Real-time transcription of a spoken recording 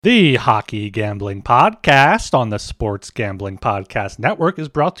The Hockey Gambling Podcast on the Sports Gambling Podcast Network is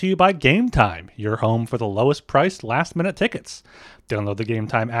brought to you by Game Time, your home for the lowest priced last-minute tickets. Download the Game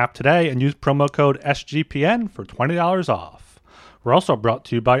Time app today and use promo code SGPN for $20 off. We're also brought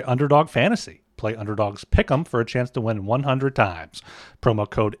to you by Underdog Fantasy. Play Underdog's Pick'em for a chance to win 100 times. Promo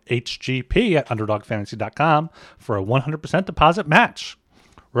code HGP at UnderdogFantasy.com for a 100% deposit match.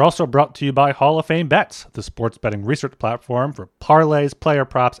 We're also brought to you by Hall of Fame Bets, the sports betting research platform for parlays, player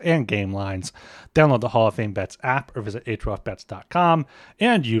props, and game lines. Download the Hall of Fame Bets app or visit HOFBets.com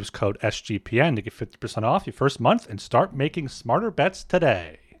and use code SGPN to get 50% off your first month and start making smarter bets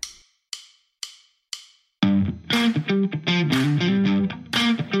today.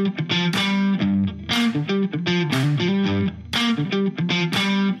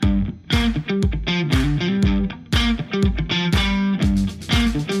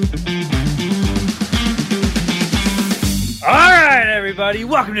 Everybody,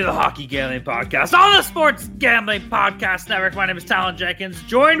 welcome to the Hockey Gambling Podcast on the Sports Gambling Podcast Network. My name is Talon Jenkins,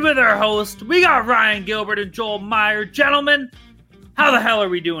 joined with our host. We got Ryan Gilbert and Joel Meyer. Gentlemen, how the hell are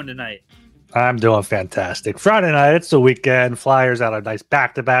we doing tonight? I'm doing fantastic. Friday night, it's the weekend. Flyers out a nice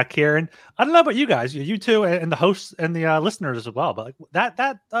back-to-back here. And I don't know about you guys, you two and the hosts and the listeners as well, but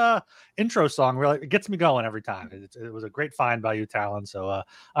that intro song really gets me going every time. It was a great find by you, Talon, so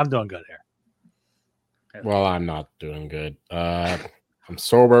I'm doing good here. Well, I'm not doing good. I'm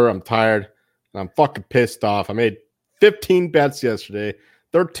sober, I'm tired, and I'm fucking pissed off. I made 15 bets yesterday.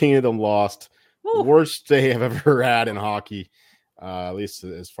 13 of them lost. Ooh. The worst day I've ever had in hockey, at least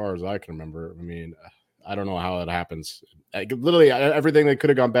as far as I can remember. I mean, I don't know how that happens. Literally, everything that could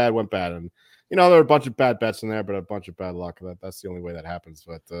have gone bad went bad. And, you know, there are a bunch of bad bets in there, but a bunch of bad luck. That's the only way that happens.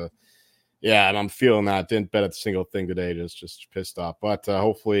 But, yeah, and I'm feeling that. Didn't bet a single thing today, just pissed off. But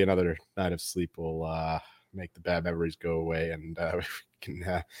hopefully another night of sleep will make the bad memories go away, and we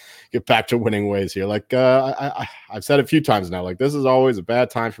can get back to winning ways here. Like I've said a few times now, like this is always a bad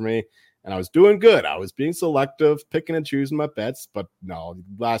time for me, and I was doing good. I was being selective, picking and choosing my bets, but no,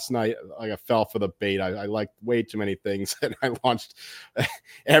 last night I fell for the bait. I liked way too many things, and I launched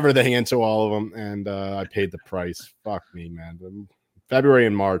everything into all of them, and I paid the price. Fuck me, man. February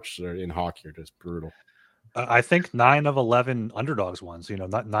and March in hockey are just brutal. I think 9 of 11 underdogs won. So, 9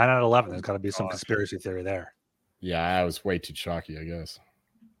 out of 11. There's got to be some conspiracy theory there. Yeah, I was way too chalky, I guess.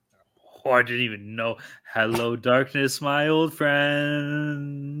 Oh, I didn't even know. Hello, darkness, my old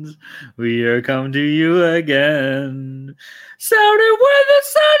friends. We are come to you again. Sounded with the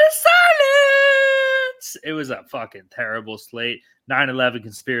sound of silence. It was a fucking terrible slate. 9/11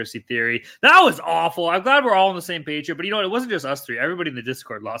 conspiracy theory. That was awful. I'm glad we're all on the same page here. But you know what? It wasn't just us three. Everybody in the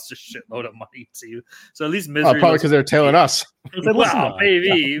Discord lost a shitload of money too. So at least misery. Probably because they're tailing us. Well,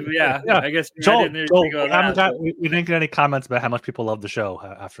 maybe. Yeah. I guess. Joel, we didn't get any comments about how much people loved the show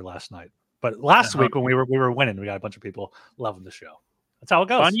after last night. But last week when we were winning, we got a bunch of people loving the show. That's how it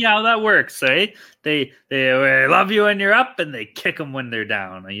goes. Funny how that works, eh? They love you when you're up, and they kick them when they're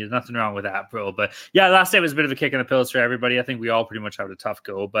down. There's nothing wrong with that, bro. But yeah, last day was a bit of a kick in the pills for everybody. I think we all pretty much had a tough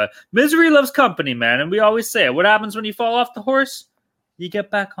go. But misery loves company, man. And we always say it. What happens when you fall off the horse? You get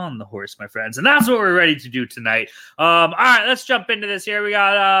back on the horse, my friends. And that's what we're ready to do tonight. All right, let's jump into this here. We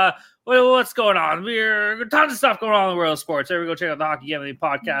got what's going on? We're tons of stuff going on in the world of sports. There we go. Check out the Hockey Gambling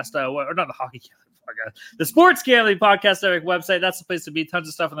Podcast. Or not the Hockey Gambling Podcast. The Sports Gambling Podcast Network website. That's the place to be. Tons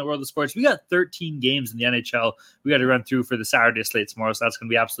of stuff in the world of sports. We got 13 games in the NHL. We got to run through for the Saturday slate tomorrow, so that's going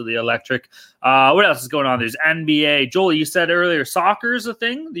to be absolutely electric. What else is going on? There's NBA. Joel, you said earlier soccer is a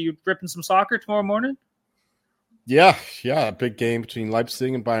thing. Are you ripping some soccer tomorrow morning? Yeah, a big game between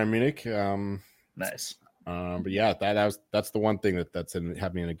Leipzig and Bayern Munich. Nice. But yeah, that's the one thing that's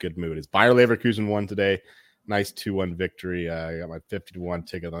had me in a good mood is Bayer Leverkusen won today. Nice 2-1 victory. I got my 50-1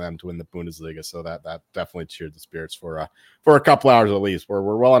 ticket on them to win the Bundesliga, so that definitely cheered the spirits for a couple hours at least.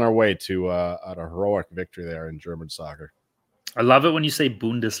 We're well on our way to a heroic victory there in German soccer. I love it when you say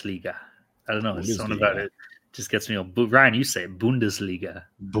Bundesliga. I don't know, there's something about it just gets me. Ryan, you say Bundesliga.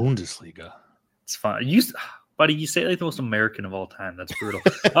 Bundesliga. It's fun. Buddy, you say it like the most American of all time. That's brutal.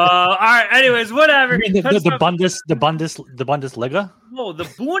 All right. Anyways, whatever. The Bundesliga? No, the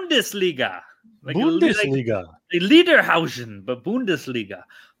Bundesliga. Like Bundesliga. Like Liederhausen, but Bundesliga.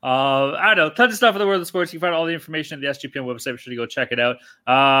 I don't know. Tons of stuff in the world of sports. You can find all the information at the SGPN website. Be sure to go check it out.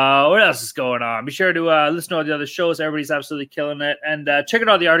 What else is going on? Be sure to listen to all the other shows. Everybody's absolutely killing it. And check out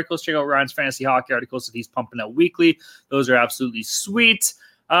all the articles. Check out Ryan's fantasy hockey articles that he's pumping out weekly. Those are absolutely sweet.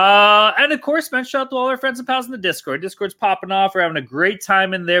 And of course, man, shout out to all our friends and pals in the Discord. Discord's popping off. We're having a great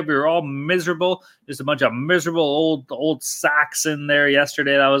time in there. We were all miserable. Just a bunch of miserable old sacks in there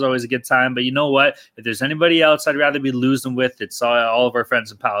yesterday. That was always a good time. But you know what? If there's anybody else I'd rather be losing with, it's all of our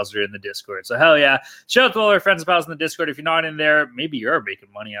friends and pals are in the Discord. So hell yeah. Shout out to all our friends and pals in the Discord. If you're not in there, maybe you're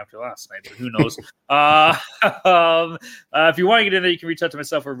making money after last night, but who knows? If you want to get in there, you can reach out to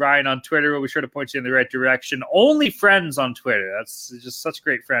myself or Ryan on Twitter. We'll be sure to point you in the right direction. Only friends on Twitter. That's just such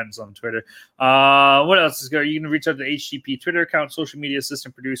great friends on Twitter. What else is good? You can reach out to the HGP Twitter account, social media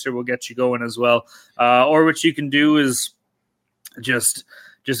assistant producer will get you going as well. Or what you can do is just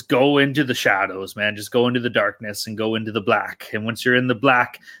go into the shadows, man. Just go into the darkness and go into the black. And once you're in the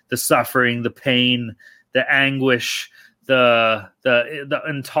black, the suffering, the pain, the anguish, the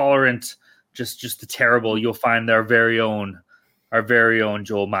intolerant, just the terrible, you'll find our very own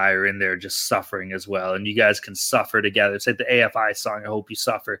Joel Meyer in there just suffering as well. And you guys can suffer together. It's like the AFI song, I Hope You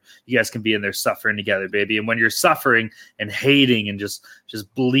Suffer. You guys can be in there suffering together, baby. And when you're suffering and hating and just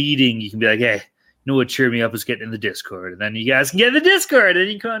bleeding, you can be like, hey, you know what cheered me up is getting in the Discord. And then you guys can get in the Discord and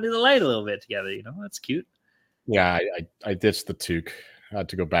you can come into the light a little bit together. You know, that's cute. Yeah, I ditched the toque. I had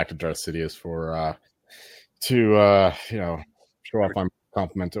to go back to Darth Sidious for to show off my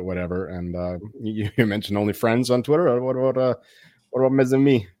compliment or whatever. And you mentioned only friends on Twitter. What about Ms. and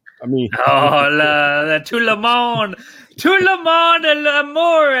me? Oh, tout le monde et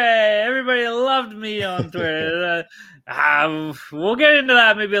l'amour. Everybody loved me on Twitter. We'll get into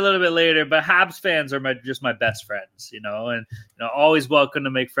that maybe a little bit later, but Habs fans are just my best friends, and always welcome to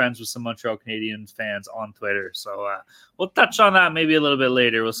make friends with some Montreal Canadiens fans on Twitter. So we'll touch on that maybe a little bit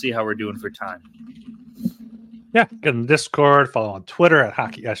later. We'll see how we're doing for time. Yeah, get in the Discord, follow on Twitter at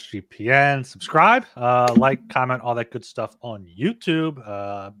HockeySGPN, subscribe, like, comment, all that good stuff on YouTube.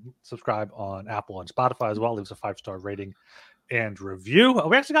 Subscribe on Apple and Spotify as well. Leave us a 5-star rating and review.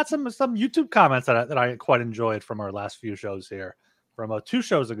 We actually got some YouTube comments that I quite enjoyed from our last few shows here. From 2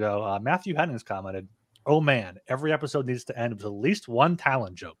 shows ago, Matthew Hennings commented, "Oh man, every episode needs to end with at least one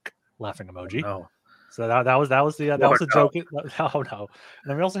Talon joke." Laughing emoji. Oh, no. So that was the joke. Oh no! And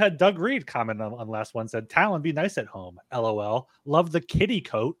then we also had Doug Reed comment on last one, said, "Talon, be nice at home. LOL. Love the kitty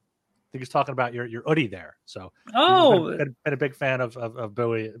coat." I think he's talking about your hoodie there. So been a big fan of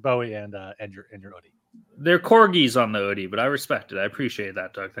Bowie and your hoodie. They're corgis on the hoodie, but I respect it. I appreciate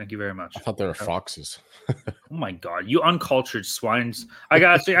that, Doug. Thank you very much. I thought they were foxes. Oh my God, you uncultured swines! I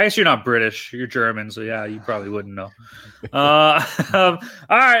guess you're not British. You're German, so yeah, you probably wouldn't know. All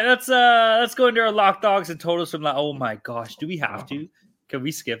right, let's go into our lock dogs and totals from that. Oh my gosh, do we have to? Can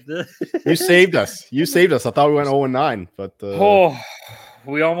we skip this? You saved us. I thought we went 0-9, but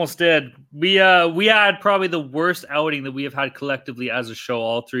we almost did. We had probably the worst outing that we have had collectively as a show.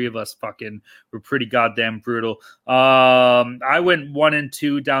 All 3 of us fucking were pretty goddamn brutal. I went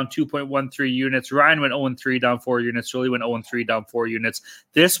 1-2, down 2.13 units. Ryan went 0-3, down 4 units. Jolie went 0-3, down 4 units.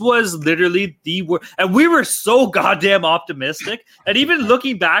 This was literally the worst. And we were so goddamn optimistic. And even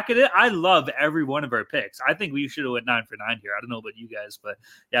looking back at it, I love every one of our picks. I think we should have went 9 for 9 here. I don't know about you guys, but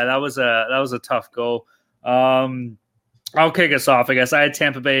yeah, that was a tough go. I'll kick us off, I guess. I had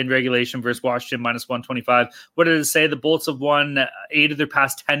Tampa Bay in regulation versus Washington -125. What did it say? The Bolts have won 8 of their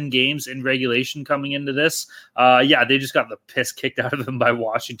past 10 games in regulation coming into this. Yeah, they just got the piss kicked out of them by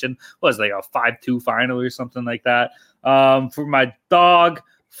Washington. What was it, like a 5-2 final or something like that? For my dog,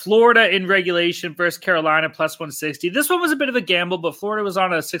 Florida in regulation versus Carolina +160. This one was a bit of a gamble, but Florida was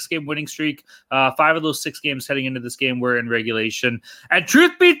on a 6-game winning streak. 5 of those 6 games heading into this game were in regulation. And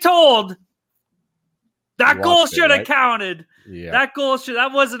truth be told, that goal should have counted. Yeah. That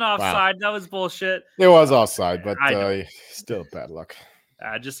wasn't offside. Wow. That was bullshit. It was offside, but still bad luck.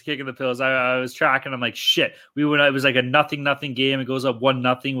 Just kicking the pills. I was tracking. I'm like, shit. It was like a 0-0 game. It goes up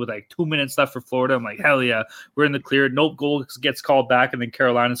 1-0 with like 2 minutes left for Florida. I'm like, hell yeah, we're in the clear. No goal gets called back, and then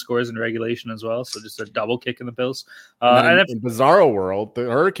Carolina scores in regulation as well. So just a double kick in the pills. In Bizarro world, the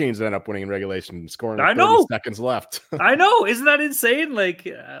Hurricanes end up winning in regulation, scoring 30 seconds left. I know. Isn't that insane?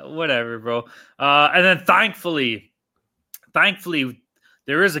 Like, whatever, bro. And then thankfully,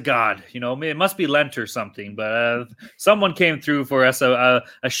 there is a God, it must be Lent or something, but someone came through for us, a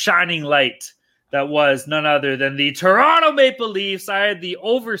shining light that was none other than the Toronto Maple Leafs. I had the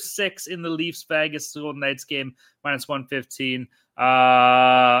over 6 in the Leafs Vegas Golden Knights game, -115.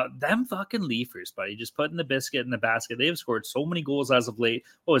 Them fucking Leafers, buddy, just putting the biscuit in the basket. They've scored so many goals as of late.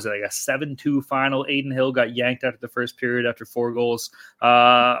 What was it, like a 7-2 final? Aiden Hill got yanked after the first period after 4 goals.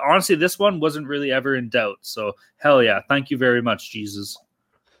 Honestly, this one wasn't really ever in doubt. So hell yeah, thank you very much, Jesus.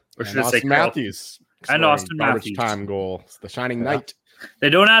 Or should I say Matthews? And Austin Matthews. Time goal. It's the shining knight. They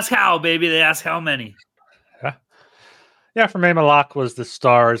don't ask how, baby. They ask how many. Yeah, for me, my lock was the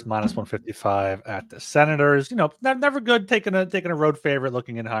Stars minus 155 at the Senators. Never good taking a road favorite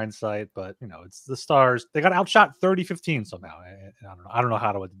looking in hindsight, but it's the Stars. They got outshot 30-15 somehow. I don't know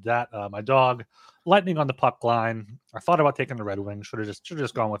how to do that. My dog, Lightning on the puck line. I thought about taking the Red Wings. Should have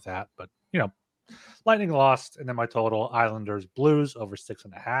just gone with that, but Lightning lost, and then my total Islanders Blues over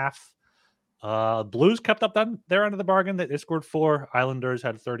 6.5. Blues kept up their end of the bargain. They scored 4. Islanders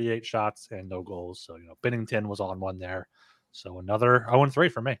had 38 shots and no goals. So, Binnington was on one there. So another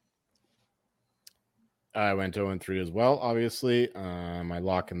 0-3 for me. I went 0-3 as well, obviously. My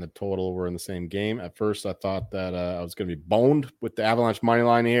lock and the total were in the same game. At first, I thought that I was going to be boned with the Avalanche money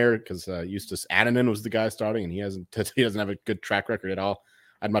line here because Justus Annunen was the guy starting, and he doesn't have a good track record at all.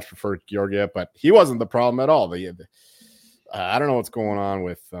 I'd much prefer Georgiev, but he wasn't the problem at all. I don't know what's going on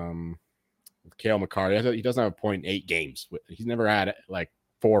with Cale Makar. He doesn't have a point in 8 games. He's never had like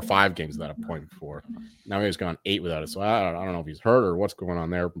 4 or 5 games without a point before. Now he's gone 8 without it. So I don't know if he's hurt or what's going on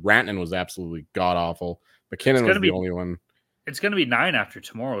there. Rantanen was absolutely god awful. McKinnon was the only one. It's going to be 9 after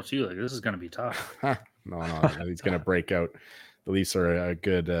tomorrow too. Like this is going to be tough. No, he's going to break out. The Leafs are a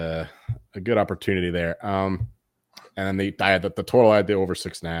good opportunity there. And then the total I had the over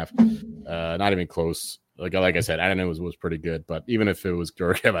 6.5. Not even close. Like I said, I don't know, was pretty good. But even if it was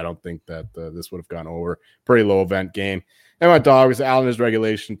Georgiev, I don't think that this would have gone over. Pretty low event game. And my dog was Islanders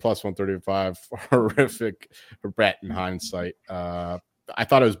regulation plus 135. Horrific bet in hindsight. I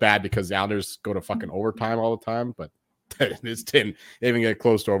thought it was bad because the Islanders go to fucking overtime all the time, but this didn't even get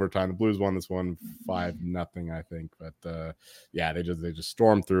close to overtime. The Blues won this one 5-0, I think. But yeah, they just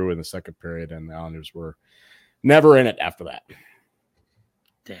stormed through in the second period, and the Islanders were never in it after that.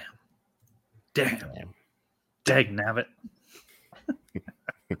 Damn. Dag nabbit.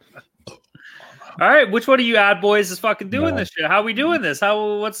 All right, which one of you ad boys is fucking doing this shit? How are we doing this?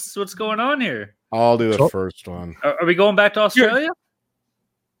 What's going on here? I'll do the first one. Are we going back to Australia?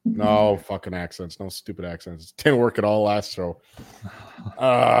 No fucking accents. No stupid accents. Didn't work at all last show.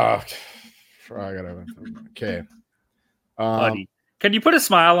 Okay. Buddy, can you put a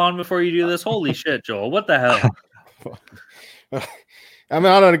smile on before you do this? Holy shit, Joel. What the hell? I'm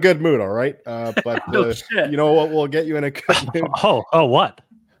not in a good mood, all right? But you know what will get you in a good mood? Oh, what?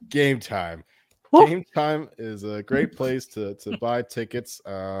 Game Time. Whoa. Game Time is a great place to buy tickets.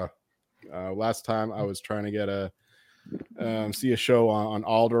 Last time I was trying to get see a show on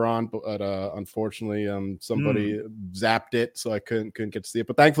Alderaan, but unfortunately somebody zapped it, so I couldn't get to see it.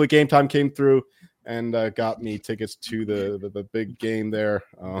 But thankfully Game Time came through and got me tickets to the big game there.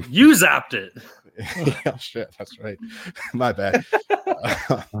 You zapped it. Yeah, shit, that's right. My bad.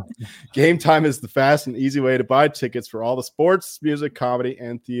 Game Time is the fast and easy way to buy tickets for all the sports, music, comedy,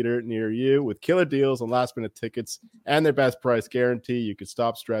 and theater near you. With killer deals on last-minute tickets and their best price guarantee, you can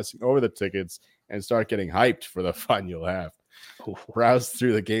stop stressing over the tickets and start getting hyped for the fun you'll have. Browse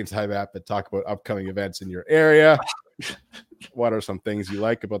through the Game Time app and talk about upcoming events in your area. What are some things you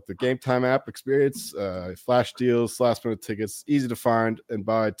like about the Game Time app experience? Flash deals, last minute tickets, easy to find and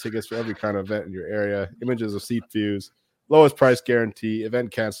buy tickets for every kind of event in your area, images of seat views, lowest price guarantee,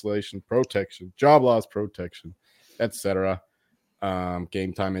 event cancellation protection, job loss protection, etc.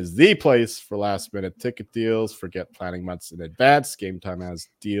 Game Time is the place for last minute ticket deals. Forget planning months in advance. Game Time has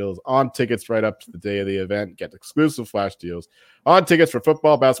deals on tickets right up to the day of the event. Get exclusive flash deals on tickets for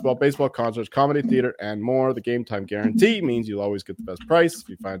football, basketball, baseball, concerts, comedy, theater, and more. The Game Time guarantee means you'll always get the best price. If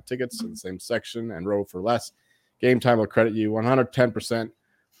you find tickets in the same section and row for less, Game Time will credit you 110%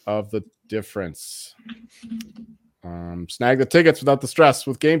 of the difference. Snag the tickets without the stress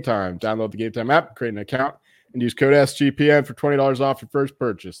with Game Time. Download the Game Time app, create an account, and use code SGPN for $20 off your first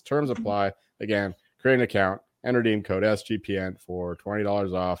purchase. Terms apply. Again, create an account and redeem code SGPN for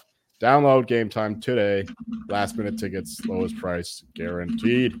 $20 off. Download Game Time today. Last minute tickets, lowest price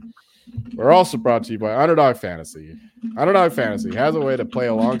guaranteed. We're also brought to you by Underdog Fantasy. Underdog Fantasy has a way to play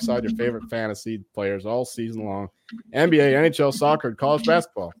alongside your favorite fantasy players all season long. NBA, NHL, soccer, and college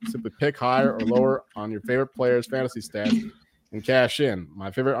basketball. Simply pick higher or lower on your favorite players' fantasy stats and cash in. My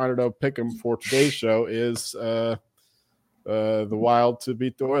favorite underdog pick'em for today's show is the Wild to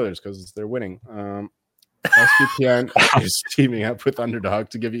beat the Oilers because they're winning. SGPN is teaming up with Underdog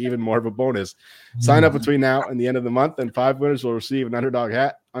to give you even more of a bonus. Sign up between now and the end of the month, and 5 winners will receive an Underdog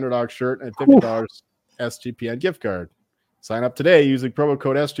hat, Underdog shirt, and $50 SGPN gift card. Sign up today using promo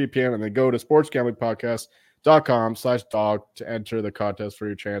code SGPN and then go to sportsgamblingpodcast.com/dog to enter the contest for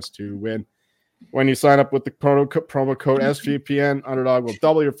your chance to win. When you sign up with the promo code SGPN, Underdog will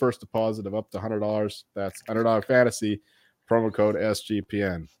double your first deposit of up to $100. That's Underdog Fantasy, promo code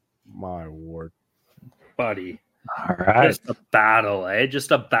SGPN. My word. Buddy. All right. Just a battle, eh?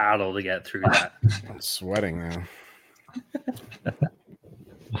 Just a battle to get through that. I'm sweating now.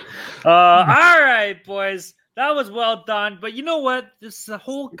 All right, boys. That was well done. But you know what? This is a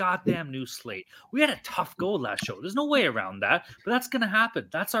whole goddamn new slate. We had a tough go last show. There's no way around that. But that's going to happen.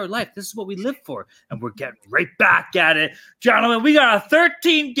 That's our life. This is what we live for. And we're getting right back at it. Gentlemen, we got a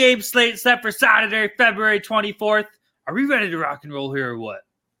 13-game slate set for Saturday, February 24th. Are we ready to rock and roll here or what?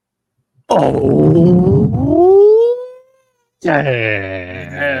 Oh, yeah.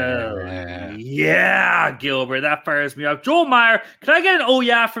 Hell yeah, Gilbert. That fires me up. Joel Meyer, can I get an oh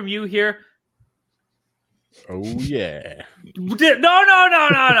yeah from you here? Oh, yeah. No.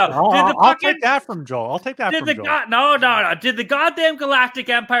 I'll take that from Joel. Did the goddamn Galactic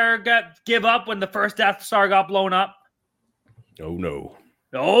Empire give up when the first Death Star got blown up? Oh, no.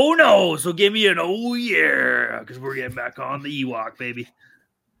 Oh, no. So give me an oh, yeah, because we're getting back on the Ewok, baby.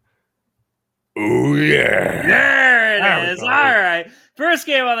 Oh, yeah. There it is. All right. First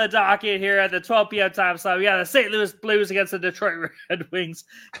game on the docket here at the 12 p.m. time slot. We got the St. Louis Blues against the Detroit Red Wings.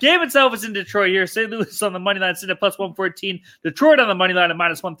 Game itself is in Detroit here. St. Louis on the money line sitting at plus 114. Detroit on the money line at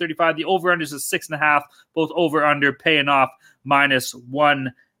minus 135. The over-unders is 6.5. Both over-under paying off minus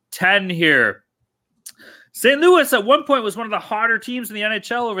 110 here. St. Louis at one point was one of the hotter teams in the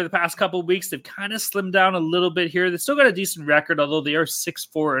NHL over the past couple of weeks. They've kind of slimmed down a little bit here. They've still got a decent record, although they are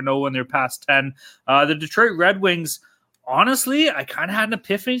 6-4-0 in their past 10. The Detroit Red Wings, honestly, I kind of had an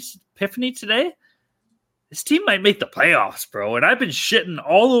epiphany today. This team might make the playoffs, bro. And I've been shitting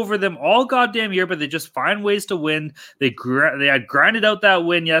all over them all goddamn year, but they just find ways to win. They had grinded out that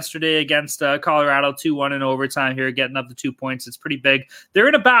win yesterday against Colorado 2-1 in overtime here, getting up to 2 points. It's pretty big. They're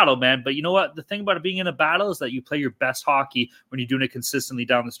in a battle, man. But you know what? The thing about it being in a battle is that you play your best hockey when you're doing it consistently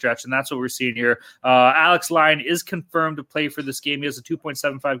down the stretch. And that's what we're seeing here. Alex Lyon is confirmed to play for this game. He has a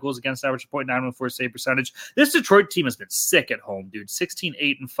 2.75 goals against average, 0.914 save percentage. This Detroit team has been sick at home, dude.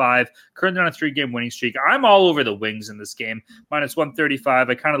 16-8-5. Currently on a 3-game winning streak. I'm all over the Wings in this game. Minus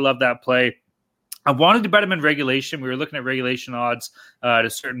 135. I kind of love that play. I wanted to bet him in regulation. We were looking at regulation odds at a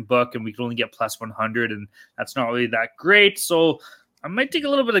certain book, and we could only get plus 100, and that's not really that great. So I might take a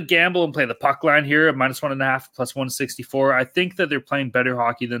little bit of gamble and play the puck line here at minus 1.5, plus 164. I think that they're playing better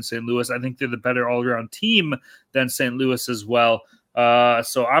hockey than St. Louis. I think they're the better all-around team than St. Louis as well.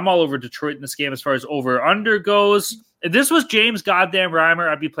 So I'm all over Detroit in this game as far as over-under goes. If this was James goddamn Reimer,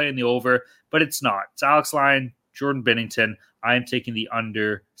 I'd be playing the over, but it's not. It's Alex Lyon, Jordan Binnington. I am taking the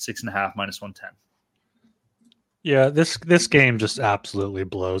under 6.5, minus 110. Yeah, this game just absolutely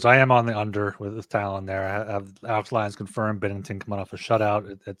blows. I am on the under with the talent there. I have Alex Lyons confirmed, Binnington coming off a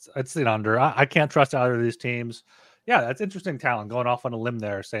shutout. It's the under. I can't trust either of these teams. Yeah, that's interesting talent going off on a limb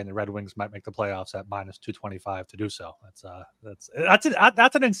there, saying the Red Wings might make the playoffs at minus 225 to do so. That's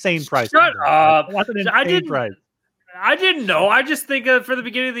an insane price. Shut up! That's an insane price. I didn't know. I just think for the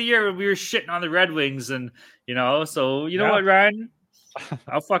beginning of the year we were shitting on the Red Wings, and so you know what, Ryan?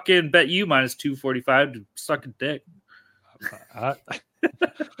 I'll fucking bet you minus 245 to suck a dick. Yeah,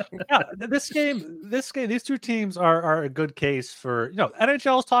 this game, these two teams are a good case for,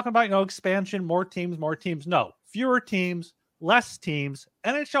 NHL is talking about, expansion, more teams. No, fewer teams, less teams,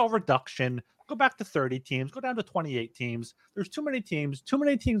 NHL reduction, go back to 30 teams, go down to 28 teams. There's too many teams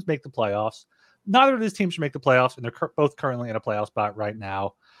make the playoffs. Neither of these teams should make the playoffs, and they're both currently in a playoff spot right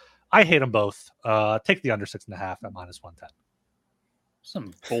now. I hate them both. Take the under 6.5 at minus 110.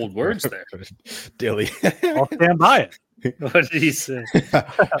 Some bold words there. Dilly. I'll stand by it. What did he say?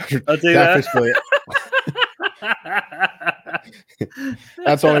 I'll do that.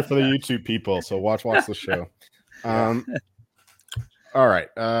 That's only for the YouTube people, so watch the show. All right.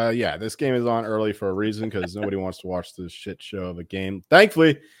 Yeah, this game is on early for a reason because nobody wants to watch this shit show of a game.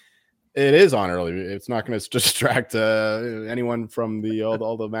 Thankfully, it is on early. It's not going to distract anyone from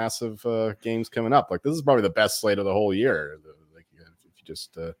all the massive games coming up. Like, this is probably the best slate of the whole year.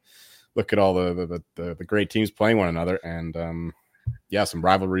 Just look at all the great teams playing one another, and some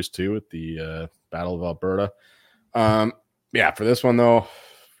rivalries too with the Battle of Alberta. For this one though,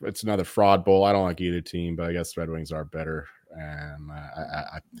 it's another fraud bowl. I don't like either team, but I guess the Red Wings are better, and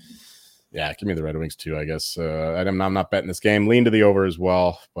give me the Red Wings too. I guess I'm not betting this game. Lean to the over as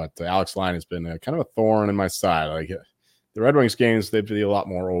well, but Alex Lyon has been kind of a thorn in my side. Like, the Red Wings games, they'd be a lot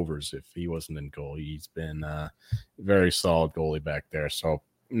more overs if he wasn't in goal. He's been a very solid goalie back there. So,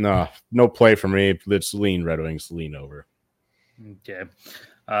 no play for me. Let's lean Red Wings, lean over. Okay.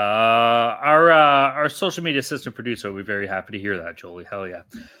 Our social media assistant producer will be very happy to hear that, Jolie. Hell yeah.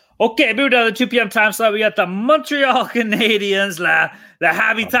 Okay, moving down to the 2 p.m. time slot, we got the Montreal Canadiens, the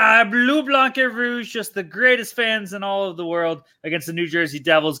Habitat Bleu Blanc et Rouge, just the greatest fans in all of the world, against the New Jersey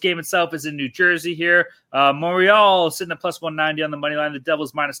Devils. Game itself is in New Jersey here. Montreal sitting at plus 190 on the money line. The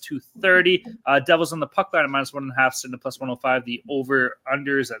Devils minus 230. Devils on the puck line at minus 1.5, sitting at plus 105. The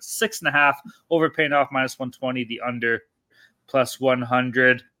over-unders at 6.5. Over paying off minus 120. The under plus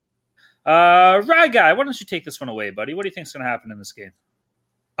 100. Right, guy, why don't you take this one away, buddy? What do you think is going to happen in this game?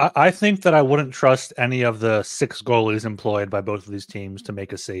 I think that I wouldn't trust any of the 6 goalies employed by both of these teams to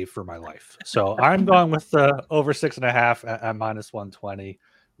make a save for my life. So I'm going with the over 6.5 at minus 120.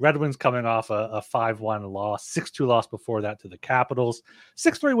 Red Wings coming off a 5-1 loss, 6-2 loss before that to the Capitals,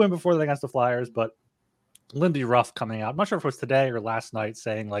 6-3 win before that against the Flyers. But Lindy Ruff coming out, I'm not sure if it was today or last night,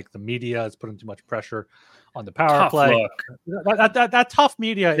 saying like the media is putting too much pressure on the power play. That tough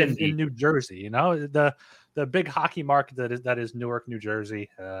media in New Jersey, you know, the big hockey market that is Newark, New Jersey.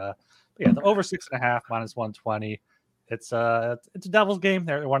 The over 6.5 minus 120. It's a Devils game.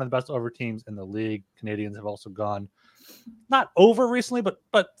 They're one of the best over teams in the league. Canadians have also gone not over recently, but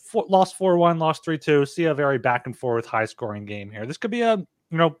lost 4-1, lost 3-2. See a very back and forth, high scoring game here. This could be a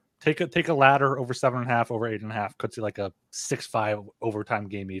take a ladder over 7.5, over 8.5. Could see like a 6-5 overtime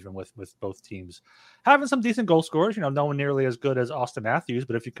game even with both teams having some decent goal scorers. You know, no one nearly as good as Austin Matthews,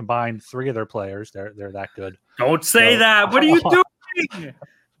 but if you combine 3 of their players, they're that good. Don't say that. What are you doing? You're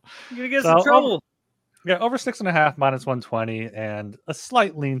gonna get some trouble. Over 6.5 minus 120, and a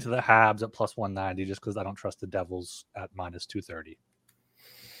slight lean to the Habs at plus 190, just because I don't trust the Devils at minus 230.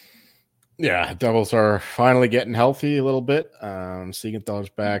 Yeah, Devils are finally getting healthy a little bit. Siegenthaler's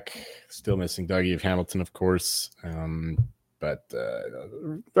back, still missing Dougie of Hamilton, of course. But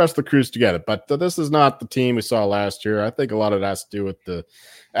the rest of the crew's together. But this is not the team we saw last year. I think a lot of it has to do with the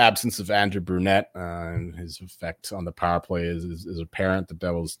absence of Andrew Brunette and his effect on the power play is apparent. The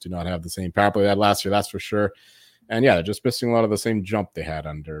Devils do not have the same power play they had last year, that's for sure. And yeah, they're just missing a lot of the same jump they had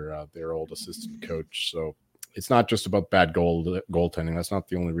under their old assistant coach. So it's not just about bad goaltending. That's not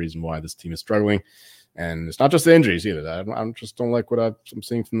the only reason why this team is struggling. And it's not just the injuries either. I just don't like what I'm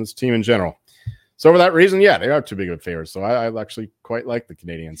seeing from this team in general. So for that reason, yeah, they are too big of favorites. So I actually quite like the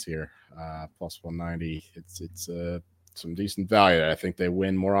Canadians here. Plus 190. It's some decent value. I think they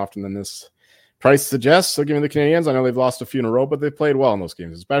win more often than this price suggests. So give me the Canadians. I know they've lost a few in a row, but they played well in those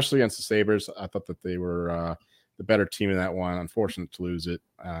games, especially against the Sabres. I thought that they were the better team in that one. Unfortunate to lose it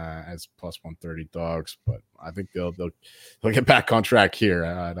as plus 130 dogs, but I think they'll get back on track here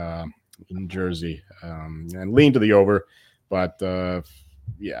in Jersey and lean to the over. But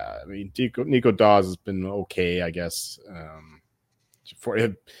yeah, I mean, Nico Dawes has been okay, I guess. For a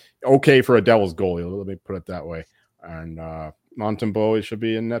Devils goalie, let me put it that way. And Montembeault should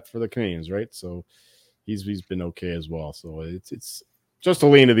be in net for the Canadians, right? So he's been okay as well. So it's just a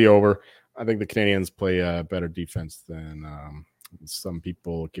lean to the over. I think the Canadians play a better defense than some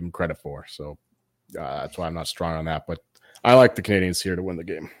people give them credit for. So that's why I'm not strong on that. But I like the Canadians here to win the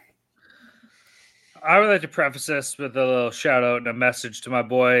game. I would like to preface this with a little shout out and a message to my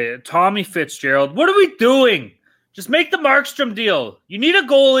boy, Tommy Fitzgerald. What are we doing? Just make the Markstrom deal. You need a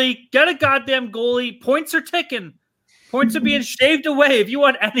goalie. Get a goddamn goalie. Points are ticking. Points are being shaved away. If you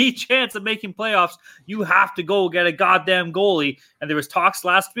want any chance of making playoffs, you have to go get a goddamn goalie. And there was talks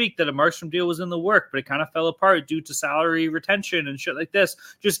last week that a Markstrom deal was in the work, but it kind of fell apart due to salary retention and shit like this.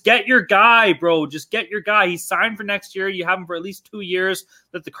 Just get your guy, bro. Just get your guy. He's signed for next year. You have him for at least 2 years.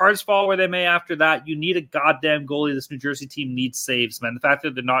 Let the cards fall where they may after that. You need a goddamn goalie. This New Jersey team needs saves, man. The fact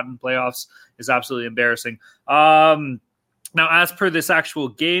that they're not in playoffs is absolutely embarrassing. Now, as per this actual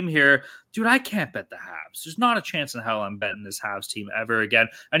game here, dude, I can't bet the Habs. There's not a chance in hell I'm betting this Habs team ever again.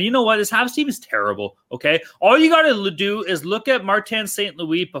 And you know what? This Habs team is terrible, okay? All you got to do is look at Martin St.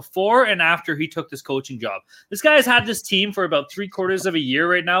 Louis before and after he took this coaching job. This guy has had this team for about 3/4 of a year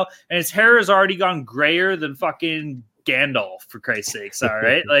right now, and his hair has already gone grayer than fucking Gandalf, for Christ's sakes, all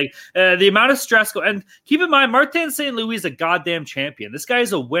right? Like, the amount of stress and keep in mind, Martin St. Louis is a goddamn champion. This guy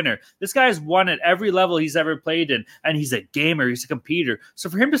is a winner. This guy's won at every level he's ever played in, and he's a gamer. He's a competitor. So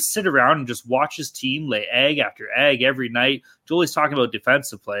for him to sit around and just watch his team lay egg after egg every night, Julie's talking about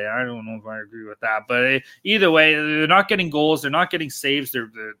defensive play. I don't know if I agree with that, but either way, they're not getting goals. They're not getting saves.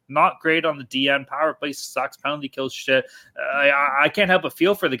 They're not great on the DN. Power play sucks. Penalty kills shit. I can't help but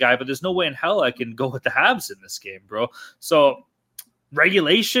feel for the guy, but there's no way in hell I can go with the Habs in this game, bro. So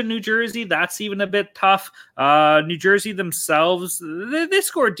regulation, New Jersey, that's even a bit tough. New Jersey themselves, they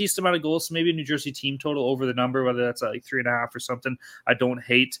score a decent amount of goals, so maybe a New Jersey team total over the number, whether that's like 3.5 or something, I don't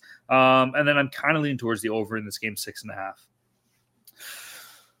hate. And then I'm kind of leaning towards the over in this game, 6.5.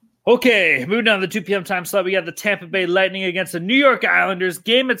 Okay, moving on to the 2 p.m. time slot, we got the Tampa Bay Lightning against the New York Islanders.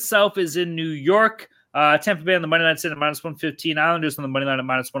 Game itself is in New York. Tampa Bay on the money line sitting at -115. Islanders on the money line at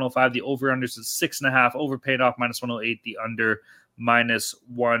 -105. The over-unders is 6.5. Over paid off -108. The under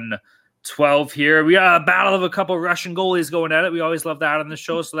 -112 here. We got a battle of a couple Russian goalies going at it. We always love that on the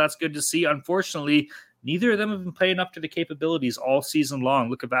show, so that's good to see. Unfortunately, neither of them have been playing up to the capabilities all season long.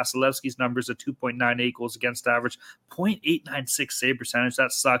 Look at Vasilevsky's numbers at 2.98 goals against average, 0.896 save percentage.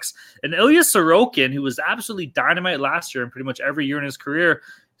 That sucks. And Ilya Sorokin, who was absolutely dynamite last year and pretty much every year in his career,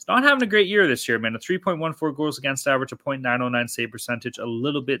 he's not having a great year this year, man. A 3.14 goals against average, a 0.909 save percentage, a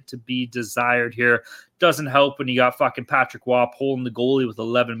little bit to be desired here. Doesn't help when you got fucking Patrick Waugh pulling the goalie with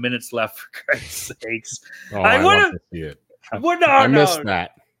 11 minutes left, for Christ's sakes. I love to see it. I missed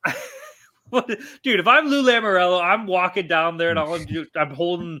that. Dude, if I'm Lou Lamoriello, I'm walking down there and I'm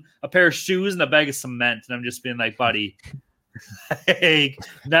holding a pair of shoes and a bag of cement, and I'm just being like, buddy, hey,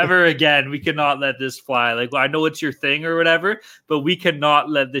 never again. We cannot let this fly. Like, I know it's your thing or whatever, but we cannot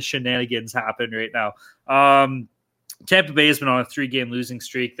let the shenanigans happen right now. Tampa Bay has been on a 3-game losing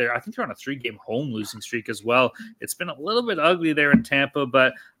streak there. I think they're on a 3-game home losing streak as well. It's been a little bit ugly there in Tampa,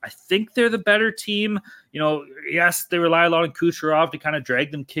 but I think they're the better team. You know, yes, they rely a lot on Kucherov to kind of drag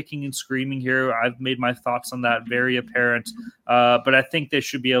them kicking and screaming here. I've made my thoughts on that very apparent, but I think they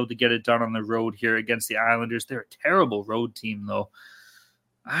should be able to get it done on the road here against the Islanders. They're a terrible road team, though.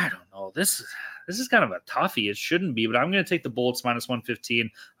 I don't know. This is kind of a toughie. It shouldn't be, but I'm going to take the Bolts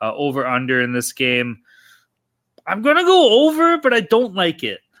 -115 over under in this game. I'm going to go over, but I don't like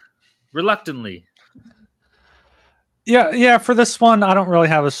it. Reluctantly. Yeah. For this one, I don't really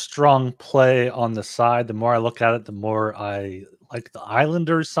have a strong play on the side. The more I look at it, the more I like the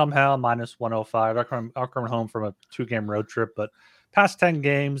Islanders somehow, -105. Are coming home from a 2-game road trip, but past 10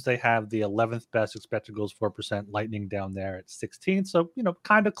 games, they have the 11th best expected goals for%. Lightning down there at 16. So,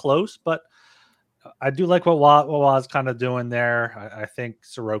 kind of close, but I do like what Waw's kind of doing there. I think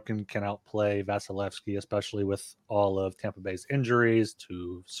Sorokin can outplay Vasilevsky, especially with all of Tampa Bay's injuries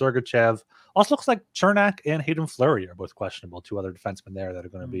to Sergachev. Also looks like Chernak and Hayden Fleury are both questionable. 2 other defensemen there that are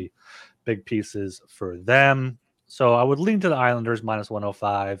going to be big pieces for them. So I would lean to the Islanders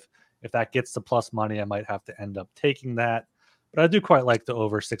 -105. If that gets the plus money, I might have to end up taking that. But I do quite like the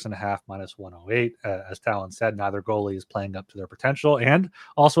over 6.5 -108. As Talon said, neither goalie is playing up to their potential. And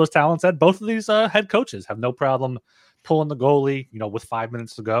also, as Talon said, both of these head coaches have no problem pulling the goalie, with 5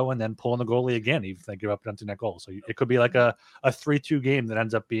 minutes to go, and then pulling the goalie again, even if they give up an empty net goal. So it could be like a 3-2 game that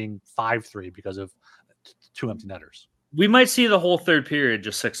ends up being 5-3 because of 2 empty netters. We might see the whole third period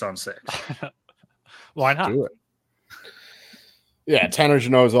just 6-on-6. Why not? Do it. Yeah, Tanner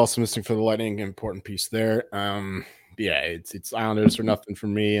Jeannot is also missing for the Lightning. Important piece there. Yeah, it's Islanders or nothing for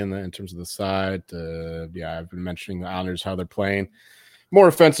me in terms of the side. I've been mentioning the Islanders, how they're playing more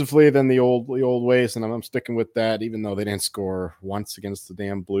offensively than the old ways, and I'm sticking with that, even though they didn't score once against the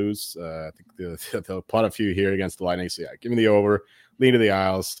damn Blues. I think they'll plot a few here against the Lightning. So, yeah, give me the over, lean to the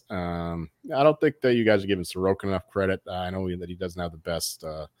Isles. I don't think that you guys are giving Sorokin enough credit. I know that he doesn't have the best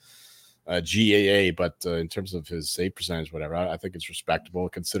GAA, but in terms of his save percentage, whatever, I think it's respectable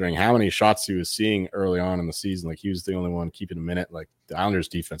considering how many shots he was seeing early on in the season. Like, he was the only one keeping a minute. Like, the Islanders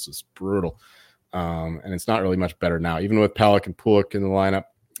defense was brutal. And it's not really much better now. Even with Pelech and Pulick in the lineup,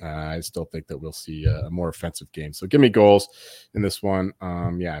 I still think that we'll see a more offensive game. So give me goals in this one.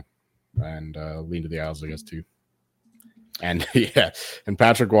 And lean to the Isles, I guess, too. And and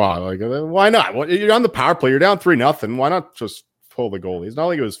Patrick Waugh, like, why not? You're on the power play. You're down 3-0. Why not just pull the goalie? It's not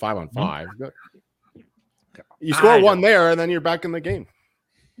like it was 5-on-5. You score one there, and then you're back in the game.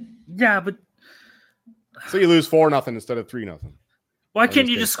 Yeah, but so you lose 4-0 instead of 3-0. Why can't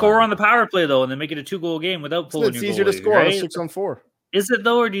you just score on the power play though, and then make it a 2-goal game without pulling your goalie? It's easier to score on 6-on-4. Is it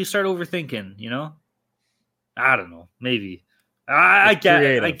though, or do you start overthinking? I don't know. Maybe. I get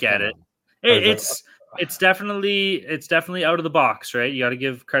it. It's definitely out of the box, right? You got to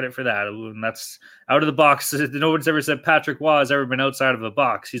give credit for that. And that's out of the box. No one's ever said Patrick Waugh has ever been outside of a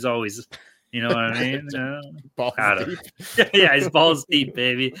box. He's always, you know what I mean? Balls deep. Yeah, he's balls deep,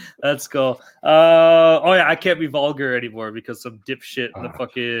 baby. Let's go. I can't be vulgar anymore because some dipshit in the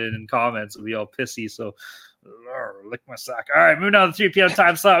fucking comments will be all pissy. So lick my sack. All right, moving on to the 3 p.m.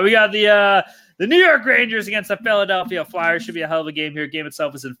 time slot. We got the New York Rangers against the Philadelphia Flyers. Should be a hell of a game here. Game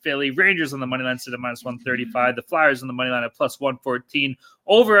itself is in Philly. Rangers on the money line sit at -135. The Flyers on the money line at +114.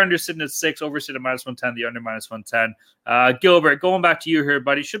 Over under sitting at 6. Over sitting at -110. The under -110. Gilbert, going back to you here,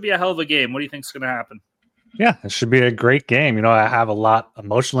 buddy. Should be a hell of a game. What do you think is going to happen? Yeah, it should be a great game. I have a lot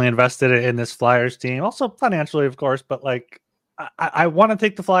emotionally invested in this Flyers team. Also financially, of course, but I want to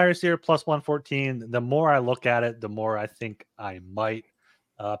take the Flyers here +114. The more I look at it, the more I think I might.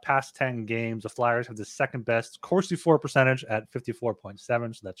 Past 10 games, the Flyers have the second best Corsi for percentage at 54.7.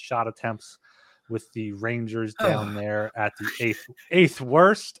 So that's shot attempts, with the Rangers down there at the eighth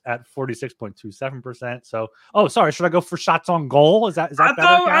worst at 46.27%. So, sorry, should I go for shots on goal? Is that better?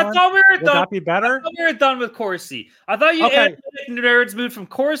 I thought we were Would done. that be better? I thought we were done with Corsi. I thought you nerds moved from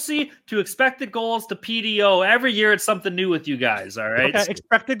Corsi to expected goals to PDO. Every year it's something new with you guys. All right. Okay.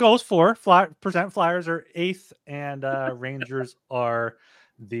 Expected goals percent Flyers are 8th, and Rangers are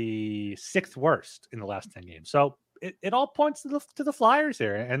the 6th worst in the last 10 games. So it all points to the Flyers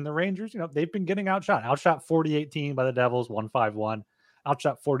here, and the Rangers. They've been getting outshot 40-18 by the Devils, 1-5-1,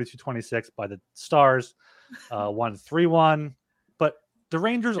 outshot 42-26 by the Stars, 1-3-1. But the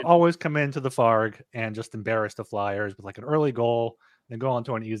Rangers always come into the Farg and just embarrass the Flyers with like an early goal, then go on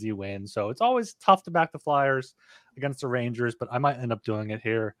to an easy win. So it's always tough to back the Flyers against the Rangers, but I might end up doing it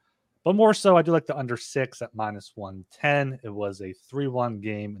here. But more so, I do like the under 6 at -110. It was a 3-1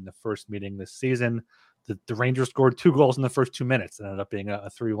 game in the first meeting this season. The Rangers scored 2 goals in the first 2 minutes. It ended up being a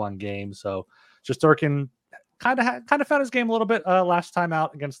 3-1 game. So Shesterkin kind of found his game a little bit last time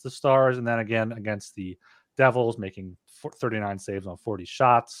out against the Stars, and then again against the Devils, making 39 saves on 40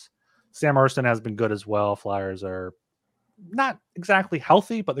 shots. Sam Ersson has been good as well. Flyers are not exactly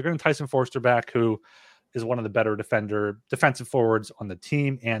healthy, but they're getting Tyson Forster back, who is one of the better defensive forwards on the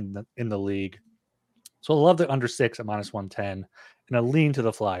team and in the league. So I love the under 6 at -110, and a lean to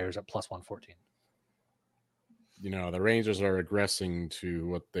the Flyers at +114. The Rangers are regressing to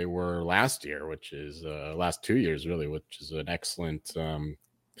what they were last year, which is last 2 years, really, which is an excellent,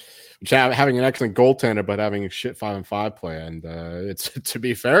 having an excellent goaltender, but having a shit 5-5 play. And it's, to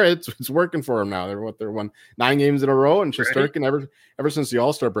be fair, it's working for them now. They're won 9 games in a row, and Shesterkin, ever since the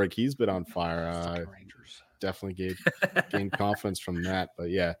All-Star break, he's been on fire. Rangers definitely gained confidence from that. But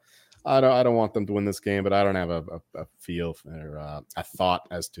yeah, I don't want them to win this game, but I don't have a feel or a thought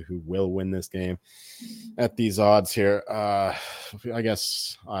as to who will win this game at these odds here. I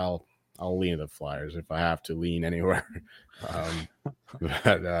guess I'll lean the Flyers if I have to lean anywhere.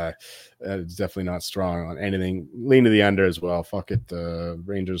 But it's definitely not strong on anything. Lean to the under as well. Fuck it. The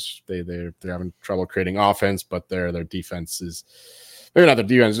Rangers, they're having trouble creating offense, but their defense is maybe not their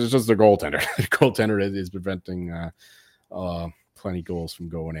defense. It's just their goaltender. The goaltender is preventing plenty goals from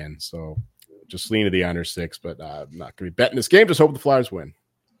going in. So just lean to the under 6, but I'm not going to be betting this game. Just hope the Flyers win.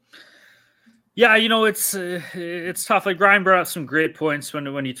 Yeah, it's tough. Like Ryan brought up some great points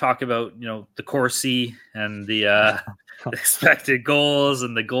when you talk about the Corsi and the expected goals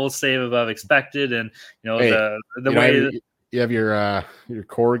and the goal save above expected, and the way you have your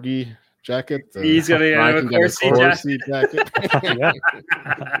corgi jacket. He's gonna have a Corsi jacket.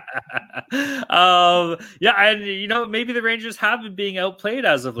 And maybe the Rangers have been being outplayed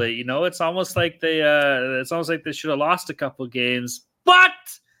as of late. It's almost like they should have lost a couple games, but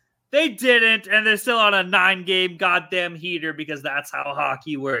they didn't, and they're still on a 9-game goddamn heater because that's how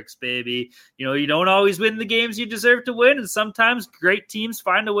hockey works, baby. You don't always win the games you deserve to win, and sometimes great teams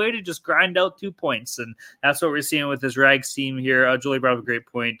find a way to just grind out 2 points, and that's what we're seeing with this Rags team here. Julie brought up a great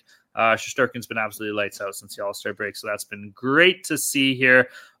point. Shesterkin's been absolutely lights out since the All-Star break, so that's been great to see here.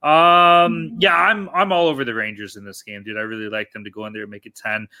 I'm all over the Rangers in this game, dude. I really like them to go in there and make it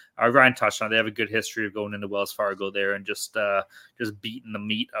 10. Ryan touched on it. They have a good history of going into Wells Fargo there and just beating the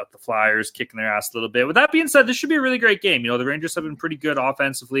meat out the Flyers, kicking their ass a little bit. With that being said, this should be a really great game. The Rangers have been pretty good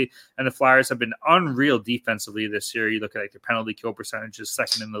offensively, and the Flyers have been unreal defensively this year. You look at their penalty kill percentage is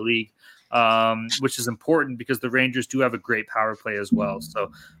second in the league, which is important because the Rangers do have a great power play as well.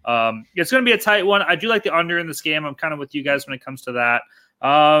 So it's going to be a tight one. I do like the under in this game. I'm kind of with you guys when it comes to that.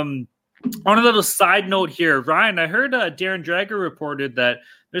 On a little side note here, Ryan, I heard Darren Drager reported that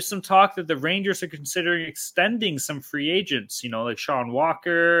there's some talk that the Rangers are considering extending some free agents, like Sean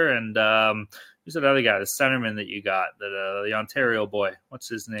Walker and who's that other guy, the centerman that you got, the Ontario boy. What's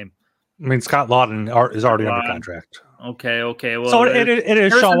his name? I mean, Scott Lawton is already under contract. Okay. Well, so it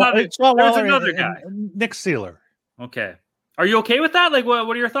is Sean Walker. There's another guy, Nick Seeler. Okay. Are you okay with that? Like, what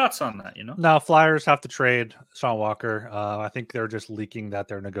are your thoughts on that? No, Flyers have to trade Sean Walker. I think they're just leaking that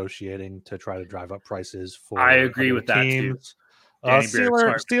they're negotiating to try to drive up prices for. I agree with teams. That too.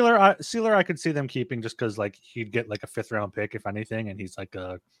 Seeler, I could see them keeping just because like he'd get like a 5th round pick if anything, and he's like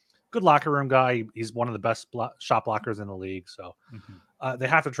a good locker room guy. He's one of the best shot blockers in the league. So they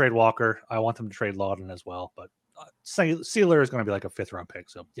have to trade Walker. I want them to trade Lawton as well, but Seeler is going to be like a 5th round pick.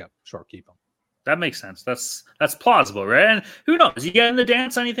 So yeah, sure, keep him. That makes sense. That's plausible, right? And who knows? You get in the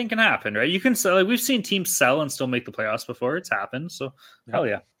dance, anything can happen, right? You can sell. Like we've seen teams sell and still make the playoffs before. It's happened. So hell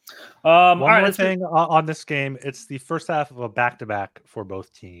yeah. One more thing on this game. It's the first half of a back-to-back for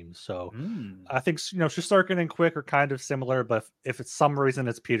both teams. So I think, Shesterkin and Quick are kind of similar, but if it's some reason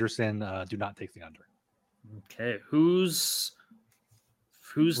it's Peterson, do not take the under. Okay. Who's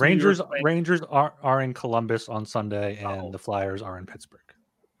Rangers are in Columbus on Sunday, and the Flyers are in Pittsburgh.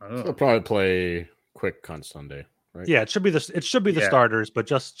 So they'll probably play Quick on Sunday, right? Yeah, it should be the starters, but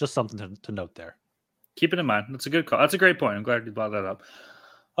just something to note there. Keep it in mind. That's a good call. That's a great point. I'm glad you brought that up.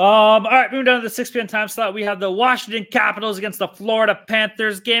 All right, moving down to the 6 p.m. time slot, we have the Washington Capitals against the Florida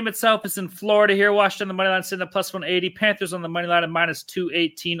Panthers. Game itself is in Florida here. Washington, the money line sitting at plus 180. Panthers on the money line at minus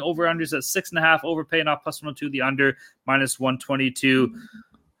 218. Over-unders at 6.5. Overpaying off plus 102. The under minus 122.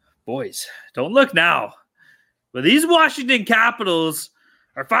 Boys, don't look now. But these Washington Capitals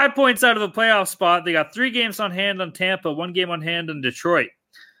are 5 points out of a playoff spot. They got 3 games on hand on Tampa, 1 game on hand on Detroit.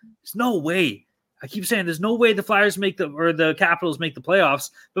 There's no way. I keep saying there's no way the Flyers the Capitals make the playoffs.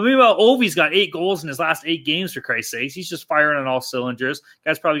 But meanwhile, Ovi's got 8 goals in his last 8 games, for Christ's sakes. He's just firing on all cylinders.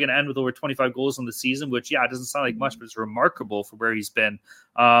 Guy's probably going to end with over 25 goals on the season, which, it doesn't sound like much, but it's remarkable for where he's been.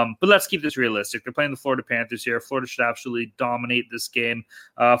 But let's keep this realistic. They're playing the Florida Panthers here. Florida should absolutely dominate this game.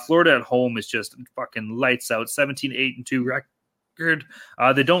 Florida at home is just fucking lights out. 17-8-2 record.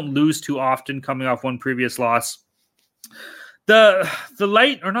 They don't lose too often, coming off one previous loss. Why do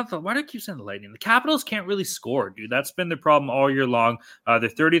I keep saying the Lightning? The Capitals can't really score, dude. That's been the problem all year long. They're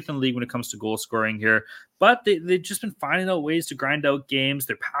 30th in the league when it comes to goal scoring here. But they've just been finding out ways to grind out games.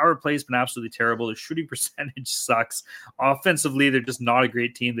 Their power play has been absolutely terrible. Their shooting percentage sucks. Offensively, they're just not a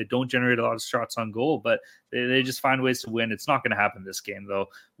great team. They don't generate a lot of shots on goal, but they just find ways to win. It's not going to happen this game, though.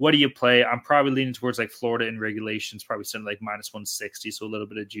 What do you play? I'm probably leaning towards like Florida in regulations, probably sitting like minus 160, so a little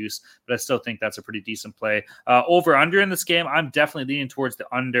bit of juice. But I still think that's a pretty decent play. Over-under in this game, I'm definitely leaning towards the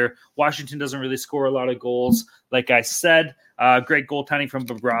under. Washington doesn't really score a lot of goals. Like I said, great goaltending from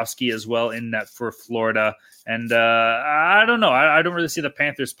Bobrovsky as well in net for Florida. And I don't know. I don't really see the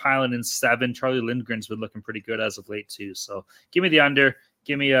Panthers piling in 7. Charlie Lindgren's been looking pretty good as of late, too. So give me the under.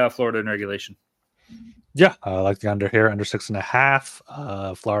 Give me Florida in regulation. Yeah, I like the under here, under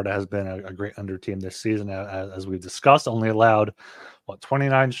 6.5. Florida has been a great under team this season, as we've discussed. Only allowed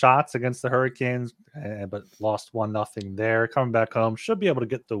 29 shots against the Hurricanes, but lost 1-0 there. Coming back home, should be able to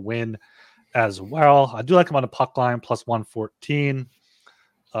get the win as well. I do like them on the puck line, plus 114.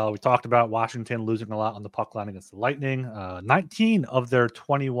 We talked about Washington losing a lot on the puck line against the Lightning. 19 of their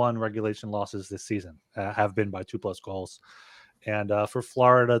 21 regulation losses this season have been by 2+ goals. And for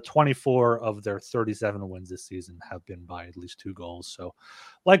Florida, 24 of their 37 wins this season have been by at least 2 goals. So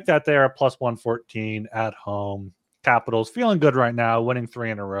like that there, plus 114 at home. Capitals feeling good right now, winning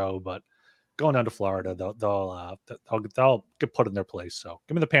 3 in a row, but going down to Florida, they'll get put in their place. So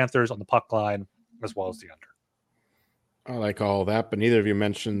give me the Panthers on the puck line as well as the under. I like all that, but neither of you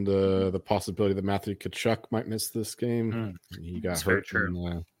mentioned the possibility that Matthew Tkachuk might miss this game. He got That's hurt in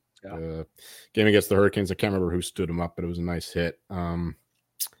the game against the Hurricanes. I can't remember who stood him up, but it was a nice hit. I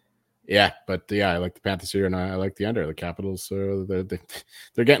like the Panthers here, and I like the under. The Capitals,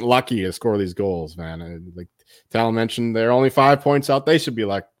 they're getting lucky to score these goals, man. Like Tal mentioned, they're only 5 points out. They should be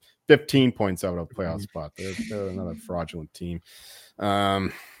like 15 points out of a playoff spot. They're another fraudulent team.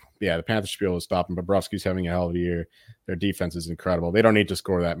 The Panthers should be able to stop them. Bobrovsky's having a hell of a year. Their defense is incredible. They don't need to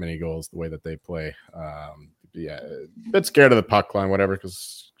score that many goals the way that they play. A bit scared of the puck line, whatever,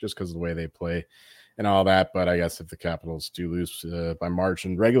 because of the way they play and all that. But I guess if the Capitals do lose by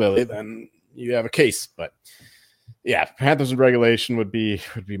margin regularly, then you have a case. But Panthers in regulation would be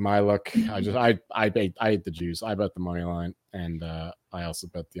my luck. I ate the juice. I bet the money line, and I also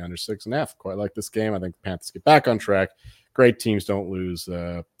bet the under 6.5. Quite like this game. I think the Panthers get back on track. Great teams don't lose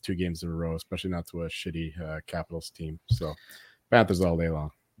 2 games in a row, especially not to a shitty Capitals team. So Panthers all day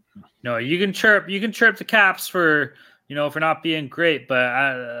long. No, you can chirp the Caps for not being great, but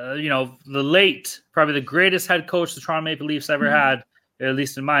probably the greatest head coach the Toronto Maple Leafs ever had, at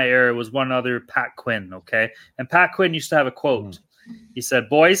least in my era, was one other Pat Quinn. Okay, and Pat Quinn used to have a quote. He said,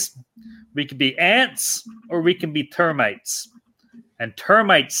 "Boys, we can be ants or we can be termites, and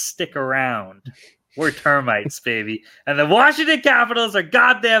termites stick around." We're termites, baby. And the Washington Capitals are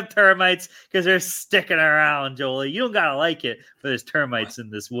goddamn termites because they're sticking around, Jolie. You don't got to like it, but there's termites in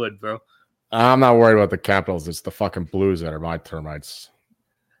this wood, bro. I'm not worried about the Capitals. It's the fucking Blues that are my termites.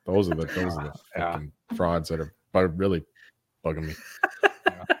 Those are the fucking frauds that are really bugging me.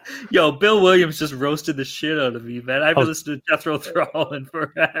 Yo, Bill Williams just roasted the shit out of me, man. I've been listening to Jethro Thrall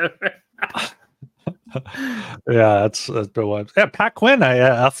forever. That's Bill Williams. Yeah, Pat Quinn,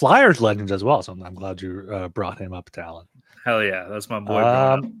 a Flyers legend as well. So I'm glad you brought him up, Talon. Hell yeah, that's my boy.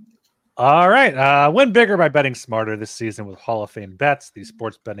 All right. Win bigger by betting smarter this season with Hall of Fame Bets, the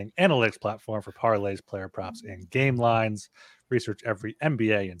sports betting analytics platform for parlays, player props, and game lines. Research every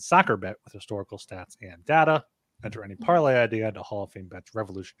NBA and soccer bet with historical stats and data. Enter any parlay idea into Hall of Fame Bet's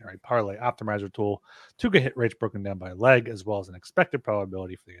revolutionary parlay optimizer tool to get hit rates broken down by leg, as well as an expected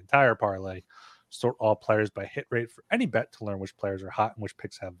probability for the entire parlay. Sort all players by hit rate for any bet to learn which players are hot and which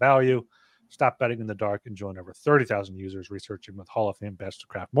picks have value. Stop betting in the dark and join over 30,000 users researching with Hall of Fame bets to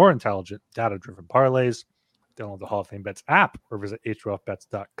craft more intelligent, data-driven parlays. Download the Hall of Fame Bets app or visit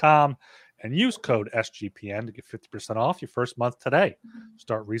hrfbets.com and use code SGPN to get 50% off your first month today.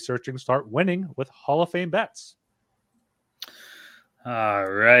 Start researching, start winning with Hall of Fame Bets.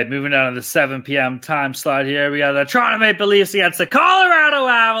 All right, moving down to the 7 p.m. time slot here. We got the Toronto Maple Leafs against the Colorado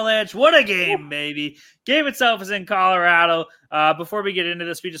Avalanche. What a game, baby. Game itself is in Colorado. Before we get into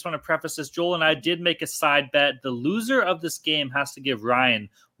this, we just want to preface this. Joel and I did make a side bet. The loser of this game has to give Ryan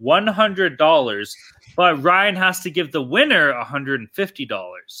 $100, but Ryan has to give the winner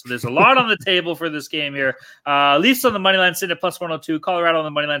 $150. So there's a lot on the table for this game here. Leafs on the money line sitting at plus 102. Colorado on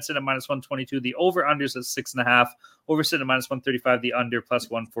the money line sitting at minus 122. The over-unders at 6.5. Over sitting at minus 135. The under plus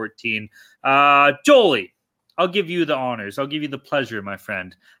 114. Jolie, I'll give you the honors. I'll give you the pleasure, my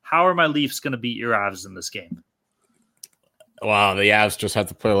friend. How are my Leafs going to beat your Avs in this game? Wow, the Avs just have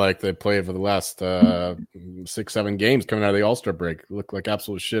to play like they played for the last 6-7 games coming out of the All-Star break. Look like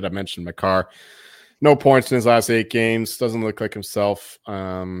absolute shit. I mentioned McCarr. No points in his last 8 games. Doesn't look like himself.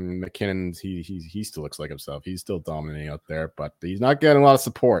 McKinnon, he still looks like himself. He's still dominating out there, but he's not getting a lot of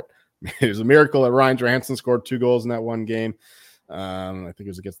support. It was a miracle that Ryan Johansson scored 2 goals in that one game. I think it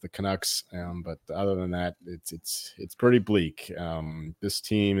was against the Canucks. But other than that, it's pretty bleak. This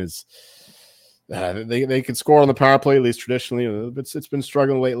team is they can score on the power play, at least traditionally. It's been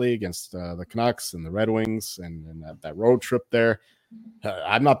struggling lately against the Canucks and the Red Wings and that road trip there.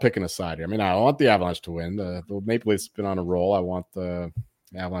 I'm not picking a side here. I mean, I want the Avalanche to win. The Maple Leafs have been on a roll. I want the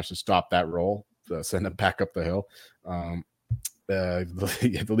Avalanche to stop that roll, send them back up the hill.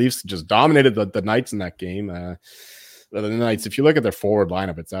 The Leafs just dominated the Knights in that game. The Knights, if you look at their forward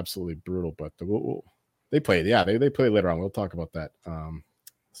lineup, it's absolutely brutal. But they play, they play later on. We'll talk about that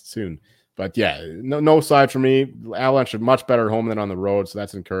soon. But yeah, no side for me. Avalanche are much better at home than on the road, so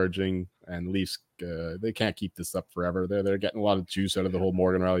that's encouraging. And Leafs, they can't keep this up forever. They're getting a lot of juice out of the whole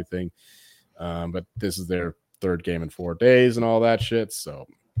Morgan Riley thing. But this is their 3rd game in 4 days and all that shit. So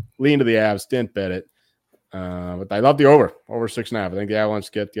lean to the Avs, didn't bet it. But I love the over 6.5. I think the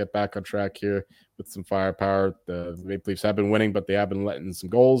Avalanche get back on track here with some firepower. The Maple Leafs have been winning, but they have been letting some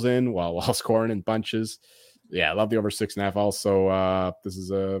goals in while scoring in bunches. Yeah, I love the over 6.5. Also, this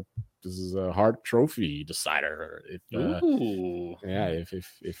is a Hart Trophy decider. If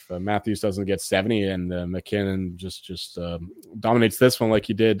Matthews doesn't get 70 and McKinnon just dominates this one like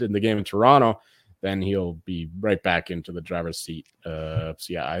he did in the game in Toronto, then he'll be right back into the driver's seat. I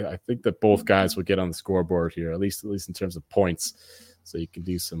think that both guys will get on the scoreboard here, at least in terms of points. So you can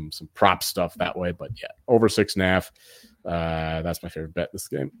do some prop stuff that way. But yeah, over 6.5. That's my favorite bet this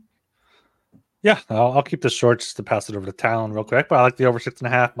game. Yeah, I'll keep this short just to pass it over to Talon real quick. But I like the over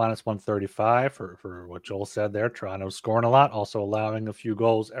 6.5 minus 135 for what Joel said there. Toronto's scoring a lot, also allowing a few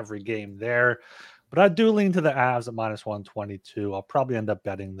goals every game there. But I do lean to the Avs at minus 122. I'll probably end up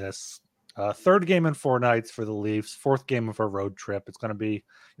betting this. 3rd game in 4 nights for the Leafs, 4th game of a road trip. It's going to be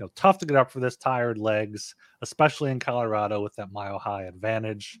tough to get up for this, tired legs, especially in Colorado with that mile-high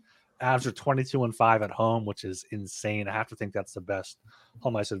advantage. Avs are 22-5 at home, which is insane. I have to think that's the best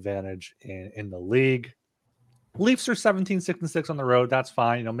home ice advantage in the league. Leafs are 17-6 on the road. That's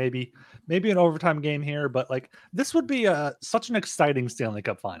fine. Maybe an overtime game here, but this would be such an exciting Stanley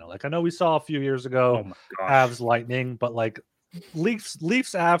Cup final. I know we saw a few years ago, Avs Lightning, but Leafs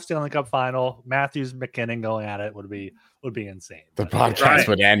Avs Stanley Cup final, Matthews McKinnon going at it would be insane. The podcast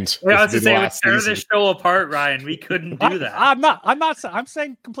would end. I was to say, would tear this show apart, Ryan. We couldn't do that. I'm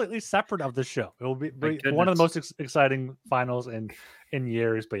saying completely separate of the show. It will be one of the most exciting finals in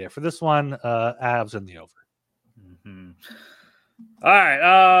years. But yeah, for this one, Avs in the over. Mm-hmm. All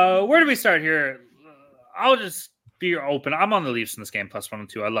right, where do we start here? I'll just be open. I'm on the Leafs in this game, plus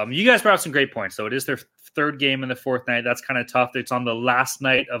 102. I love them. You guys brought up some great points, though. It is their 3rd game in the 4th night. That's kind of tough. It's on the last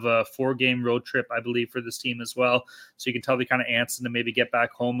night of a 4-game road trip, I believe, for this team as well. So you can tell they kind of antsing to maybe get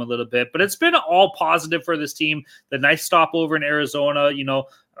back home a little bit. But it's been all positive for this team. The nice stopover in Arizona,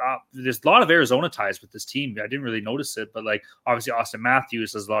 there's a lot of Arizona ties with this team. I didn't really notice it, but obviously Austin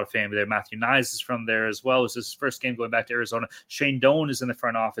Matthews has a lot of family there. Matthew Nyes is from there as well. It was his 1st game going back to Arizona. Shane Doan is in the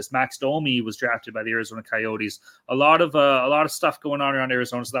front office. Max Domi was drafted by the Arizona Coyotes. A lot of stuff going on around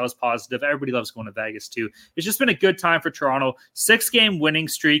Arizona, so that was positive. Everybody loves going to Vegas too. It's just been a good time for Toronto. 6-game winning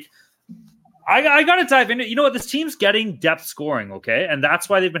streak. I got to dive into it. You know what? This team's getting depth scoring, okay? And that's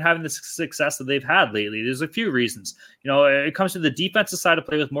why they've been having the success that they've had lately. There's a few reasons. You know, it comes to the defensive side of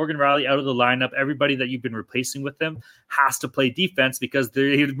play with Morgan Rielly out of the lineup. Everybody that you've been replacing with him has to play defense because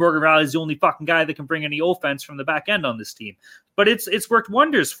Morgan Rielly is the only fucking guy that can bring any offense from the back end on this team. But it's worked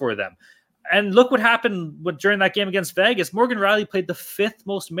wonders for them. And look what happened during that game against Vegas. Morgan Rielly played the 5th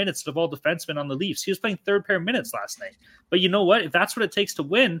most minutes of all defensemen on the Leafs. He was playing third pair minutes last night. But you know what? If that's what it takes to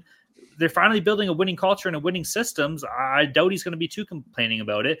win, they're finally building a winning culture and a winning systems. I doubt he's going to be too complaining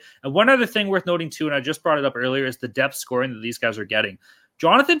about it. And one other thing worth noting too, and I just brought it up earlier, is the depth scoring that these guys are getting.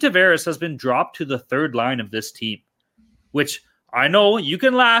 Jonathan Tavares has been dropped to the third line of this team, which I know you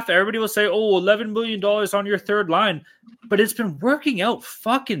can laugh. Everybody will say, oh, $11 million on your third line. But it's been working out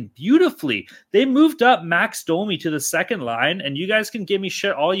fucking beautifully. They moved up Max Domi to the second line, and you guys can give me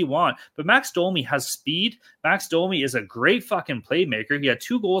shit all you want. But Max Domi has speed. Max Domi is a great fucking playmaker. He had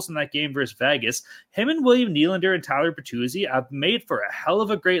 2 goals in that game versus Vegas. Him and William Nylander and Tyler Bertuzzi have made for a hell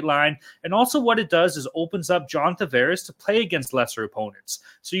of a great line. And also what it does is opens up John Tavares to play against lesser opponents.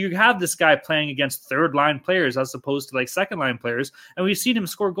 So you have this guy playing against third-line players as opposed to like second-line players. And we've seen him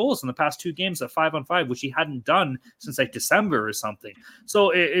score goals in the past 2 games at 5-on-5, which he hadn't done since like December or something.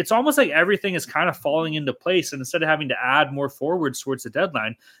 So it's almost like everything is kind of falling into place. And instead of having to add more forwards towards the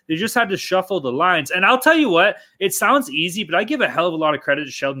deadline, they just had to shuffle the lines. And I'll tell you what, it sounds easy, but I give a hell of a lot of credit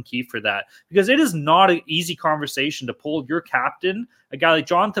to Sheldon Keefe for that, because it is not an easy conversation to pull your captain, a guy like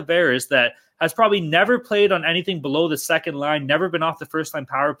John Tavares that has probably never played on anything below the second line, never been off the first line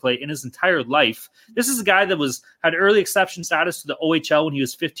power play in his entire life. This is a guy that had early exception status to the OHL when he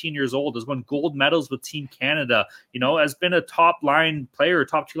was 15 years old, has won gold medals with Team Canada, has been a top 2 line player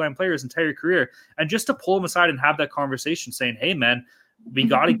his entire career. And just to pull him aside and have that conversation saying, hey man, we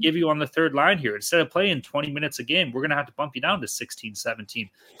got to give you on the third line here. Instead of playing 20 minutes a game, we're going to have to bump you down to 16, 17.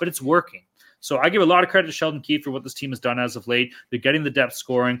 But it's working. So I give a lot of credit to Sheldon Keefe for what this team has done as of late. They're getting the depth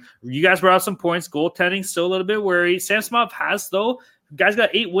scoring. You guys brought out some points. Goaltending still a little bit worried. Samsonov has, though. Guy's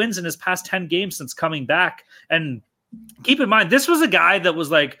got 8 wins in his past 10 games since coming back. And keep in mind, this was a guy that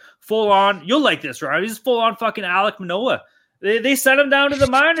was like full on. You'll like this, right? He's full on fucking Alec Manoah. They sent him down to the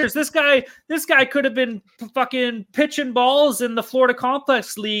minors. This guy could have been fucking pitching balls in the Florida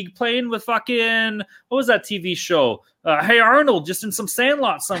Complex League, playing with fucking, what was that TV show? Hey Arnold, just in some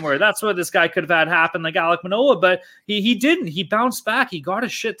sandlot somewhere. That's what this guy could have had happen, like Alec Manoah, but he didn't. He bounced back. He got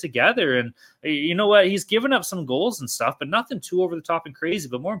his shit together, and you know what? He's given up some goals and stuff, but nothing too over the top and crazy.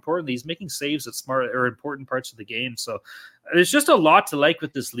 But more importantly, he's making saves at smart or important parts of the game. So there's just a lot to like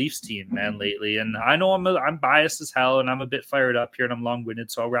with this Leafs team, man, lately. And I know I'm biased as hell, and I'm a bit fired up here, and I'm long-winded,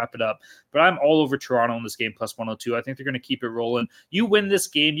 so I'll wrap it up. But I'm all over Toronto in this game, plus 102. I think they're going to keep it rolling. You win this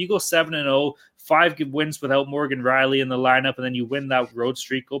game, you go 7-0, 5 wins without Morgan Rielly in the lineup, and then you win that road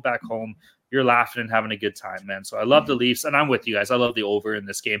streak, go back home. You're laughing and having a good time, man. So I love the Leafs, and I'm with you guys. I love the over in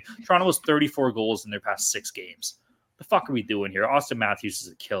this game. Toronto was 34 goals in their past 6 games. The fuck are we doing here? Austin Matthews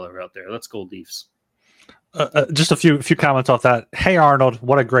is a killer out there. Let's go Leafs. Just a few comments off that. Hey Arnold,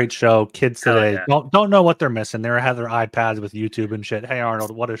 what a great show. Kids today don't know what they're missing. They have their iPads with YouTube and shit. Hey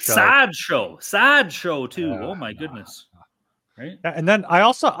Arnold, what a show. Sad show too. Oh my goodness. Right. And then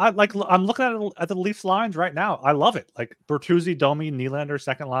I'm looking at the Leafs lines right now. I love it. Like Bertuzzi, Domi, Nylander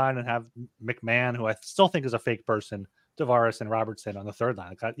second line, and have McMahon, who I still think is a fake person, Tavares and Robertson on the third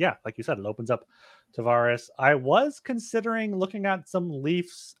line. Like you said, it opens up Tavares. I was considering looking at some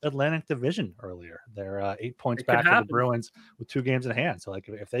Leafs Atlantic Division earlier. They're 8 points back to the Bruins with 2 games in hand. So like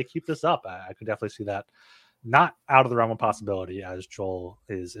if they keep this up, I could definitely see that not out of the realm of possibility, as Joel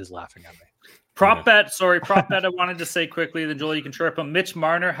is laughing at me. Prop bet. I wanted to say quickly, then Joel, you can chirp him. Mitch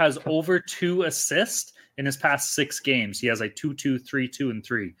Marner has over 2 assists in his past 6 games. He has like 2-2, 3-2, and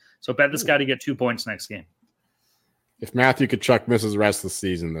 3. So bet this guy to get 2 points next game. If Matthew Tkachuk misses the rest of the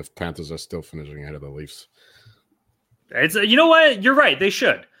season, the Panthers are still finishing ahead of the Leafs. You know what? You're right. They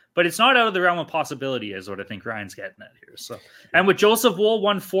should. But it's not out of the realm of possibility, is what I think Ryan's getting at here. So, and with Joseph Woll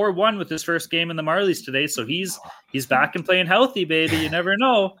won 4-1 with his first game in the Marlies today, so he's back and playing healthy, baby. You never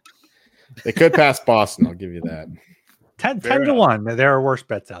know. They could pass Boston. I'll give you that. 10-1. There are worse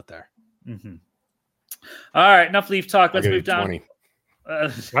bets out there. Mm-hmm. All right, enough Leaf talk. Let's move down. 20. All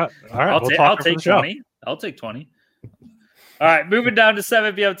right, I'll take 20. I'll take 20. All right, moving down to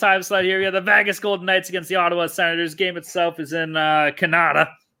 7 p.m. time slot here. We have the Vegas Golden Knights against the Ottawa Senators. Game itself is in Canada.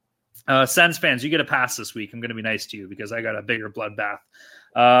 Sens fans, you get a pass this week. I'm going to be nice to you because I got a bigger bloodbath.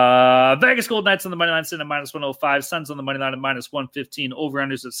 Vegas Golden Knights on the money line sitting at -105. Sens on the money line at -115.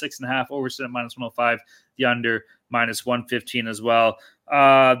 Over-unders at 6.5. Over sitting at -105. The under -115 as well.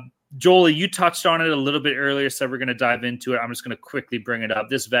 Jolie, you touched on it a little bit earlier, so we're going to dive into it. I'm just going to quickly bring it up.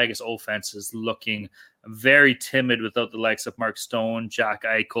 This Vegas offense is looking very timid without the likes of Mark Stone, Jack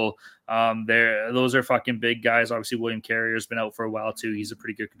Eichel. Those are fucking big guys. Obviously, William Carrier's been out for a while too. He's a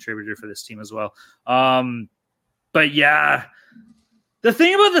pretty good contributor for this team as well. But yeah, the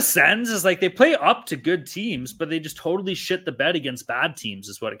thing about the Sens is like they play up to good teams, but they just totally shit the bed against bad teams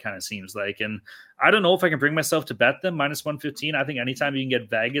is what it kind of seems like. And I don't know if I can bring myself to bet them minus 115. I think anytime you can get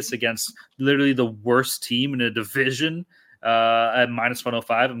Vegas against literally the worst team in a division at minus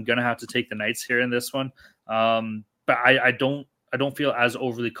 105, I'm going to have to take the Knights here in this one. But I don't feel as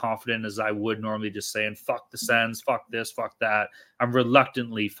overly confident as I would normally, just saying, fuck the Sens, fuck this, fuck that. I'm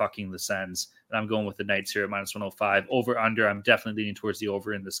reluctantly fucking the Sens, and I'm going with the Knights here at minus 105. Over, under, I'm definitely leaning towards the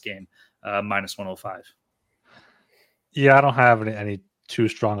over in this game, minus 105. Yeah, I don't have any too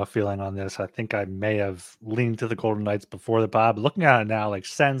strong a feeling on this. I think I may have leaned to the Golden Knights before the Bob. Looking at it now, like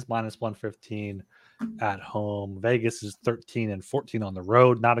Sens minus 115 at home. Vegas is 13-14 on the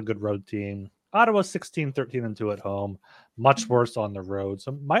road. Not a good road team. Ottawa 16-13-2 at home. Much worse on the road.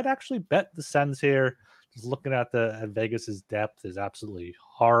 So might actually bet the Sens here. Just looking at Vegas's depth is absolutely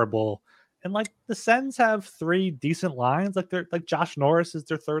horrible. And like the Sens have three decent lines. Like Josh Norris is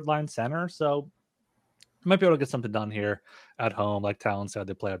their third line center. So might be able to get something done here at home. Like Talon said,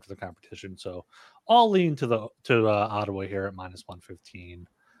 they play up to the competition. So I'll lean to Ottawa here at minus 115,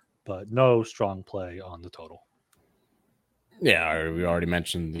 but no strong play on the total. Yeah, we already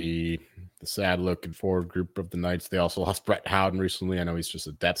mentioned the sad looking forward group of the Knights. They also lost Brett Howden recently. I know he's just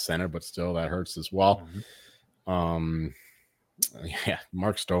a depth center, but still that hurts as well. Mm-hmm. Yeah,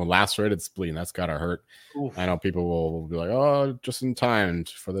 Mark Stone lacerated spleen. That's gotta hurt. Oof. I know people will be like, "Oh, just in time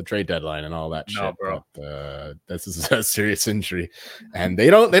for the trade deadline and all that shit." Bro. But this is a serious injury, and they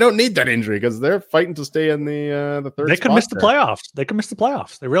don't need that injury because they're fighting to stay in the third. They could miss the playoffs. They could miss the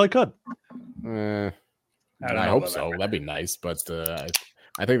playoffs. They really could. I hope so. That'd be nice, but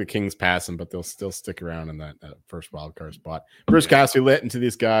I think the Kings pass them, but they'll still stick around in that first wild card spot. Bruce Cassidy lit into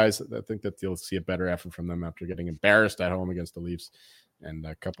these guys. I think that you'll see a better effort from them after getting embarrassed at home against the Leafs and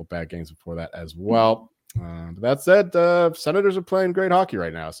a couple bad games before that as well. But that said, Senators are playing great hockey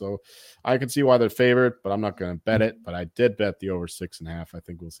right now, so I can see why they're favored, but I'm not going to bet it. But I did bet the over 6.5. I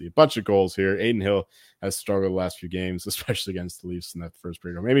think we'll see a bunch of goals here. Aiden Hill has struggled the last few games, especially against the Leafs in that first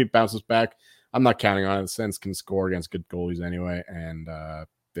period. Maybe he bounces back. I'm not counting on it. The Sens can score against good goalies anyway, and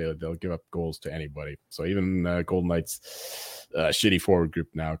they'll give up goals to anybody. So even Golden Knights' shitty forward group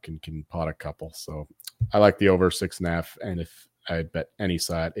now can pot a couple. So I like the over 6.5, and if I bet any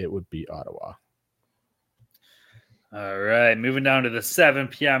side, it would be Ottawa. All right, moving down to the 7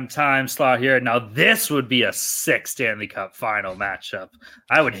 p.m. time slot here. Now, this would be a sick Stanley Cup final matchup.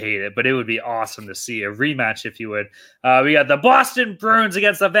 I would hate it, but it would be awesome to see a rematch, if you would. We got the Boston Bruins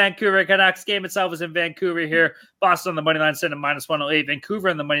against the Vancouver Canucks. Game itself is in Vancouver here. Boston on the money line set at minus 108. Vancouver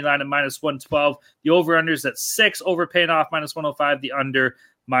on the money line at minus 112. The over-under is at 6. Over paying off minus 105. The under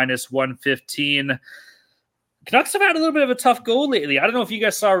minus 115. Canucks have had a little bit of a tough go lately. I don't know if you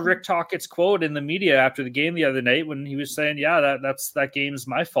guys saw Rick Tocchet's quote in the media after the game the other night when he was saying, yeah, that game's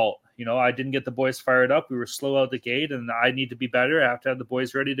my fault. You know, I didn't get the boys fired up. We were slow out the gate, and I need to be better. I have to have the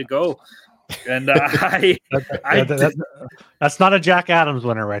boys ready to go. And that's not a Jack Adams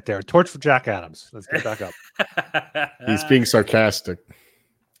winner right there. Torch for Jack Adams. Let's get back up. He's being sarcastic.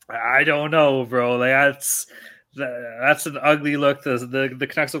 I don't know, bro. That's an ugly look. The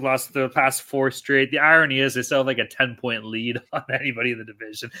Canucks have lost the past 4 straight. The irony is they still have like a 10-point lead on anybody in the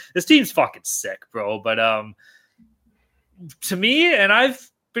division. This team's fucking sick, bro. But to me, and I've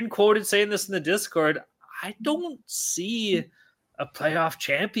been quoted saying this in the Discord, I don't see a playoff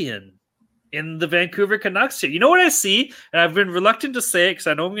champion in the Vancouver Canucks here. You know what I see? And I've been reluctant to say it because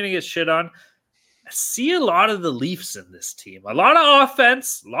I know I'm going to get shit on. I see a lot of the Leafs in this team. A lot of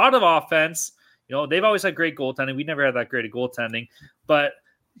offense. You know, they've always had great goaltending. We never had that great of goaltending. But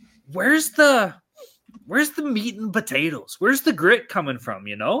where's the meat and potatoes? Where's the grit coming from,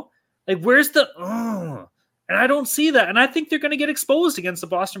 you know? Like, where's the And I don't see that. And I think they're going to get exposed against the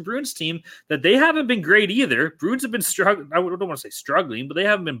Boston Bruins team that they haven't been great either. Bruins have been struggling. I don't want to say struggling, but they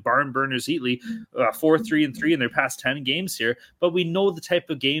haven't been barn burners either. 4-3-3 in their past 10 games here. But we know the type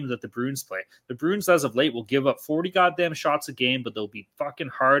of game that the Bruins play. The Bruins, as of late, will give up 40 goddamn shots a game, but they'll be fucking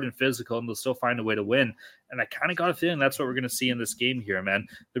hard and physical, and they'll still find a way to win. And I kind of got a feeling that's what we're going to see in this game here, man.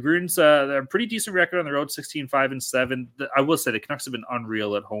 The Bruins, they're a pretty decent record on the road, 16-5-7. I will say the Canucks have been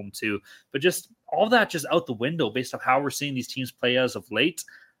unreal at home too. But just all that just out the window based on how we're seeing these teams play as of late.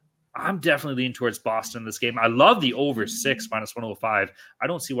 I'm definitely leaning towards Boston in this game. I love the over 6 minus 105. I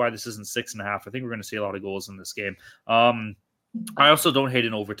don't see why this isn't 6.5. I think we're going to see a lot of goals in this game. I also don't hate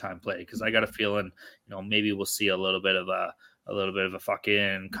an overtime play because I got a feeling, maybe we'll see a little bit of a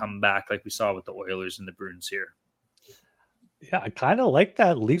fucking comeback like we saw with the Oilers and the Bruins here. Yeah, I kind of like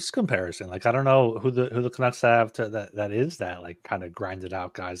that Leafs comparison. Like, I don't know who the Canucks have that is that like kind of grinded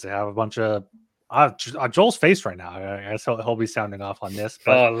out guys. They have a bunch of Joel's face right now. I guess he'll be sounding off on this.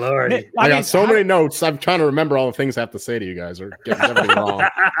 But oh Lord, I got so many notes. I'm trying to remember all the things I have to say to you guys, or getting everything wrong.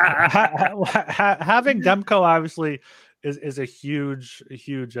 Having Demko obviously is a huge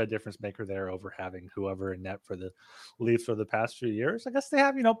difference maker there over having whoever in net for the Leafs for the past few years. I guess they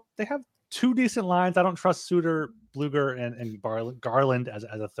have two decent lines. I don't trust Suter, Bluger, and Garland as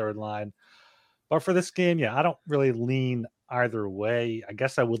a third line. But for this game, I don't really lean either way. I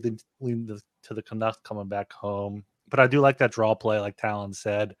guess I would lean to the Canucks coming back home. But I do like that draw play, like Talon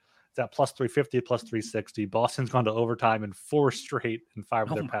said. It's at plus 350, plus 360. Boston's gone to overtime in 4 straight and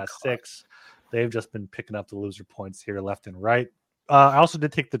 5 of their past 6. They've just been picking up the loser points here left and right. I also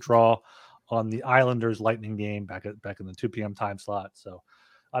did take the draw on the Islanders Lightning game back in the 2 p.m. time slot. So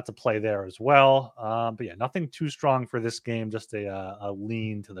lots of play there as well. But nothing too strong for this game. Just a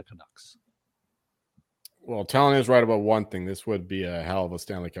lean to the Canucks. Well, Talon is right about one thing. This would be a hell of a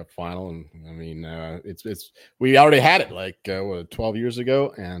Stanley Cup final, and I mean, it's we already had it like 12 years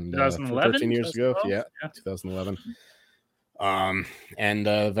ago and 13 years ago. Yeah, 2011. And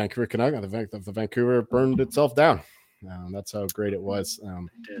Vancouver Canucks, the Vancouver burned itself down. That's how great it was. It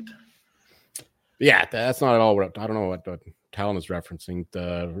did. Yeah, that's not at all. I don't know what Talon is referencing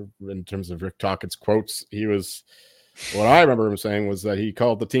in terms of Rick Tocchet's quotes. What I remember him saying was that he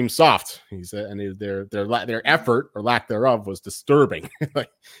called the team soft. He said, and their effort or lack thereof was disturbing.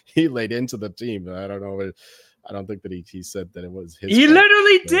 Like he laid into the team. I don't know. I don't think that he said that it was his. He fault.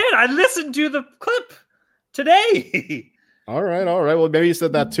 Literally did. I listened to the clip today. All right. Well, maybe he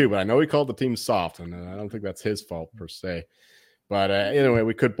said that too, but I know he called the team soft, and I don't think that's his fault per se. But anyway,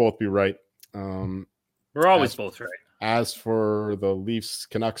 we could both be right. We're always both right. As for the Leafs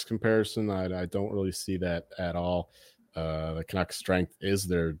Canucks comparison, I don't really see that at all. The Canucks' strength is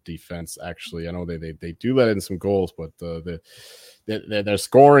their defense. Actually, I know they do let in some goals, but their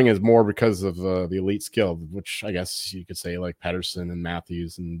scoring is more because of the elite skill, which I guess you could say like Pettersson and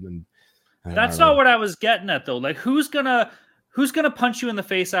Matthews and that's not what I was getting at though. Like who's gonna punch you in the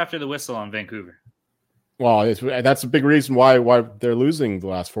face after the whistle on Vancouver? Well, that's a big reason why they're losing the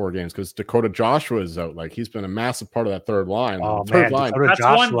last 4 games because Dakota Joshua is out. Like he's been a massive part of that third line. Oh third man, line.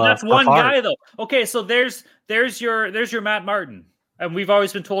 That's one guy though. Okay, so there's your Matt Martin, and we've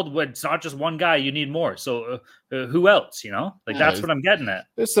always been told it's not just one guy. You need more. So who else? That's what I'm getting at.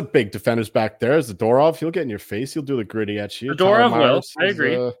 There's some big defenders back there. There's Zadorov. He'll get in your face. He'll do the gritty at you. Zadorov will. I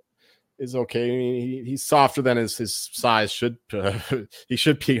agree. Is okay. I mean, he's softer than his size should. He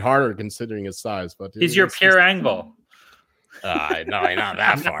should be harder considering his size, but he's your Pierre Engvall. No, not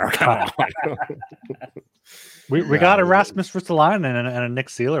that far. Come on. we got a Rasmus Ristolainen and a Nick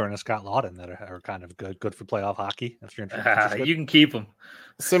Seeler and a Scott Laughton that are kind of good for playoff hockey. If you're interested. You can keep them.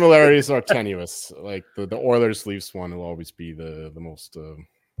 Similarities are tenuous. Like the Oilers Leafs one will always be the most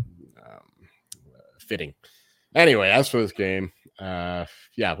fitting. Anyway, as for this game. A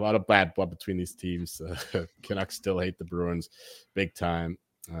lot of bad blood between these teams. Canucks still hate the Bruins big time.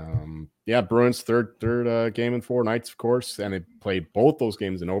 Bruins third game in 4 nights, of course, and they played both those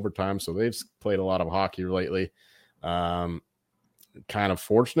games in overtime, so they've played a lot of hockey lately. Kind of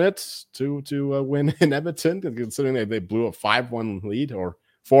fortunate to win in Edmonton, considering they blew a 5-1 lead or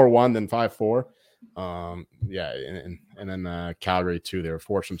 4-1, then 5-4. And then Calgary too. They were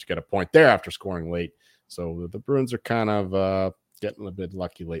fortunate to get a point there after scoring late. So the Bruins are kind of getting a bit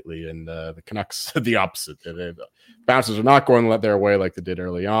lucky lately, and the Canucks the opposite. The Bouncers are not going their way like they did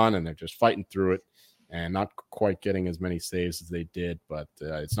early on, and they're just fighting through it and not quite getting as many saves as they did. But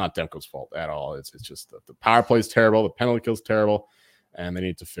it's not Demko's fault at all. It's just the power play is terrible, the penalty kill is terrible, and they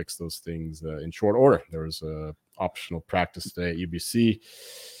need to fix those things in short order. There was a optional practice today at UBC.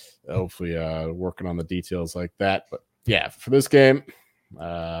 Hopefully, working on the details like that. But for this game.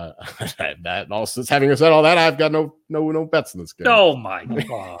 That also, having said all that, I've got no bets in this game. Oh my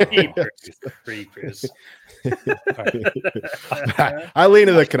god! Creepers. I lean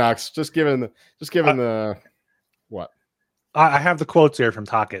to the Canucks, just given the what. I have the quotes here from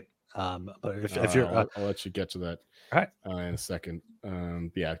Tocchet. But if you're, I'll let you get to that. All right. In a second.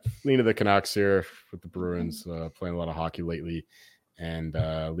 Lean to the Canucks here with the Bruins playing a lot of hockey lately, and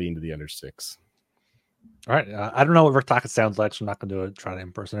lean to the under 6. All right. I don't know what Rick Tocchet sounds like, so I'm not going to try to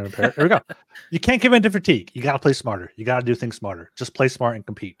impersonate him. Here we go. You can't give in to fatigue. You got to play smarter. You got to do things smarter. Just play smart and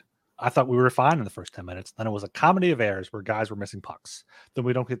compete. I thought we were fine in the first 10 minutes. Then it was a comedy of errors where guys were missing pucks. Then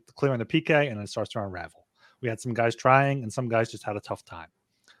we don't get clear on the PK, and then it starts to unravel. We had some guys trying, and some guys just had a tough time.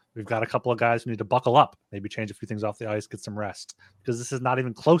 We've got a couple of guys who need to buckle up, maybe change a few things off the ice, get some rest, because this is not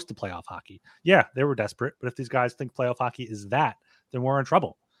even close to playoff hockey. Yeah, they were desperate, but if these guys think playoff hockey is that, then we're in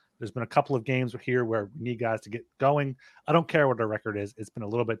trouble. There's been a couple of games here where we need guys to get going. I don't care what our record is. It's been a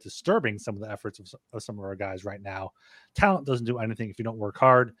little bit disturbing, some of the efforts of some of our guys right now. Talent doesn't do anything if you don't work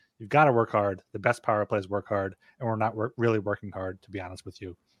hard. You've got to work hard. The best power plays work hard, and we're not really working hard, to be honest with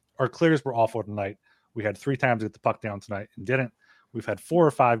you. Our clears were awful tonight. We had 3 times to get the puck down tonight and didn't. We've had 4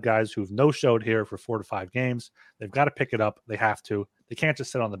 or 5 guys who've no-showed here for 4 to 5 games. They've got to pick it up. They have to. They can't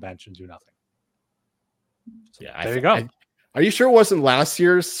just sit on the bench and do nothing. So there you go. Are you sure it wasn't last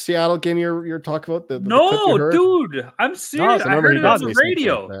year's Seattle game you're talking about? No, dude. I'm serious. I heard it on the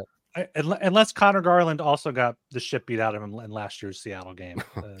radio. Unless Connor Garland also got the shit beat out of him in last year's Seattle game.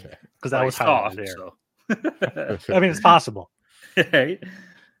 Because that was highlighted there. So. I mean, it's possible.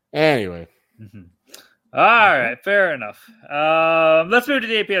 Anyway. Mm-hmm. All right, fair enough. Let's move to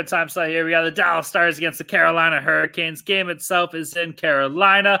the 8 p.m. time slot here. We got the Dallas Stars against the Carolina Hurricanes. Game itself is in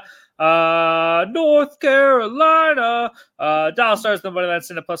Carolina, North Carolina. Dallas Stars, the money line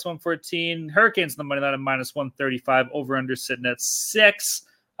sitting at plus 114. Hurricanes, the money line at minus 135. Over under sitting at 6.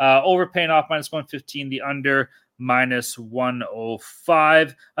 Over paying off minus 115. The under minus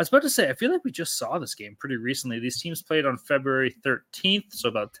 105. I was about to say, I feel like we just saw this game pretty recently. These teams played on February 13th, so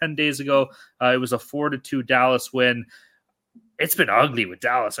about 10 days ago. It was a 4-2 Dallas win. It's been ugly with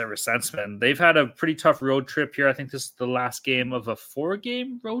Dallas ever since, man. They've had a pretty tough road trip here. I think this is the last game of a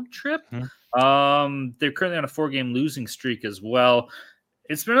 4-game road trip. They're currently on a 4-game losing streak as well.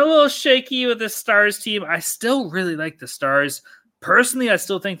 It's been a little shaky with this Stars team. I still really like the Stars. Personally, I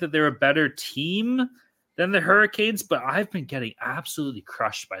still think that they're a better team than the Hurricanes, but I've been getting absolutely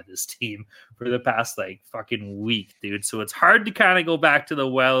crushed by this team for the past fucking week, dude. So it's hard to kind of go back to the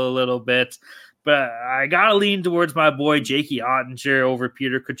well a little bit, but I gotta lean towards my boy Jakey Ottinger over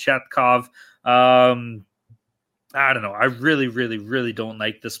Peter Kochetkov. I don't know. I really, really, really don't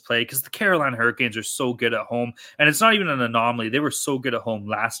like this play because the Carolina Hurricanes are so good at home. And it's not even an anomaly. They were so good at home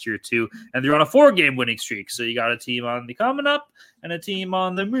last year, too. And they're on a 4-game winning streak. So you got a team on the coming up and a team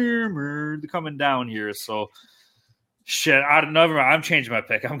on the coming down here. So, shit, I don't know. I'm changing my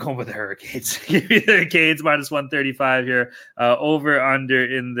pick. I'm going with the Hurricanes. Give me the Hurricanes minus 135 here. Over, under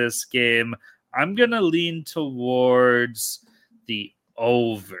in this game. I'm going to lean towards the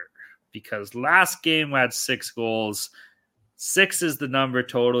over. Because last game had 6 goals. 6 is the number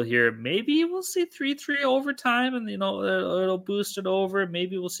total here. Maybe we'll see 3-3 overtime, and it'll boost it over.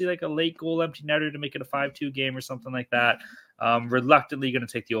 Maybe we'll see like a late goal empty netter to make it a 5-2 game or something like that. Reluctantly going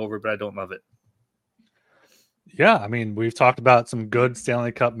to take the over, but I don't love it. Yeah, I mean, we've talked about some good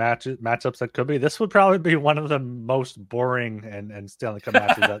Stanley Cup matchups that could be. This would probably be one of the most boring and Stanley Cup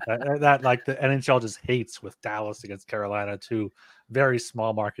matches that like the NHL just hates, with Dallas against Carolina, 2 very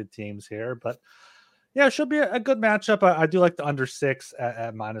small market teams here. But yeah, it should be a good matchup. I do like the under 6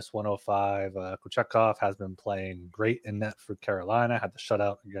 at minus 105. Kochetkov has been playing great in net for Carolina. Had the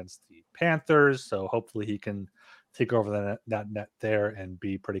shutout against the Panthers, so hopefully he can take over that net there and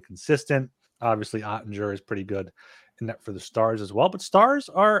be pretty consistent. Obviously, Ottinger is pretty good in that for the Stars as well. But Stars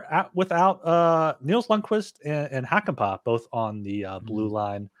are without Niels Lundqvist and Hakanpää, both on the blue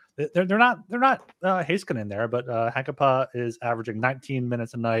line. They're not Heiskanen in there, but Hakanpää is averaging 19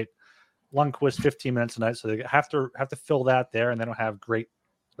 minutes a night. Lundqvist 15 minutes a night, so they have to fill that there, and they don't have great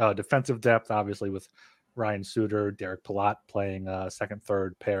defensive depth, obviously, with Ryan Suter, Derek Palat playing second,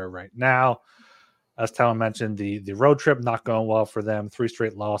 third pair right now. As Talon mentioned, the road trip not going well for them. 4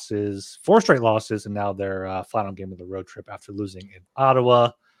 straight losses, and now their final game of the road trip after losing in Ottawa.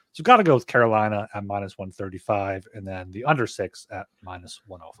 So got to go with Carolina at minus 135, and then the under 6 at minus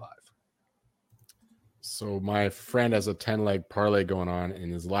 105. So my friend has a 10-leg parlay going on,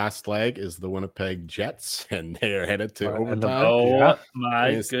 and his last leg is the Winnipeg Jets, and they are headed to overtime.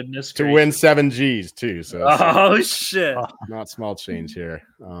 My goodness! To win 7 G's too. So shit! Not small change here.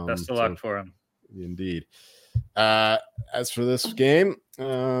 Best of luck for him. Indeed. As for this game,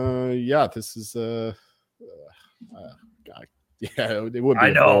 this is it would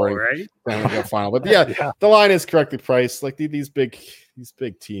be boring, right? Final, but the line is correctly priced. Like these big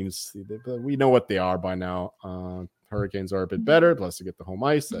teams, we know what they are by now. Hurricanes are a bit better, plus they get the home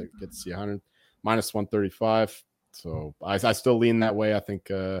ice. I get to see 100 minus 135. So I still lean that way. I think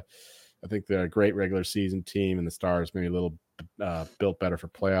they're a great regular season team, and the Stars maybe a little built better for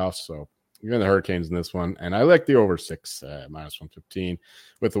playoffs. So you're in the Hurricanes in this one, and I like the over 6 minus 115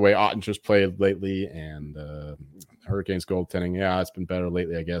 with the way Ottinger's played lately, and Hurricanes goaltending. Yeah, it's been better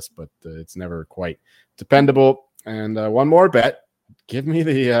lately, I guess, but it's never quite dependable. And one more bet: Give me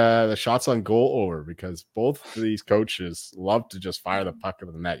the shots on goal over, because both of these coaches love to just fire the puck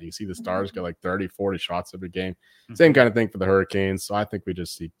into the net. You see the Stars get like 30, 40 shots every game. Same kind of thing for the Hurricanes. So I think we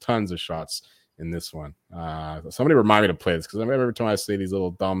just see tons of shots in this one. Somebody remind me to play this, because every time I see these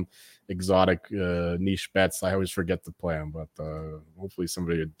little dumb, exotic niche bets, I always forget to play them. But hopefully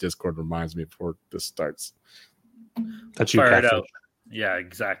somebody at Discord reminds me before this starts. That's you, out. Yeah,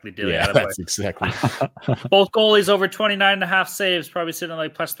 exactly. Yeah, that's exactly. Both goalies over 29.5 saves, probably sitting at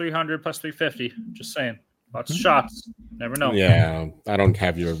like plus 300, plus 350. Just saying. Lots of shots. Never know. Yeah, I don't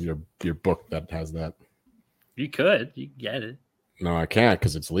have your book that has that. You could. You get it. No, I can't,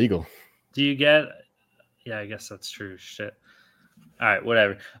 because it's legal. Do you get? Yeah, I guess that's true. Shit. All right,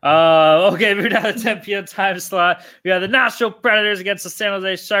 whatever. Okay, we're down to 10 p.m. time slot. We have the Nashville Predators against the San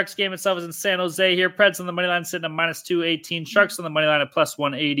Jose Sharks. Game itself is in San Jose here. Preds on the money line sitting at minus 218. Sharks on the money line at plus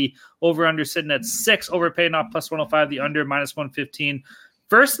 180. Over/under sitting at 6. Overpaying off plus 105. The under minus 115.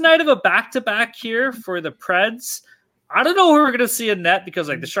 First night of a back-to-back here for the Preds. I don't know who we're going to see in net, because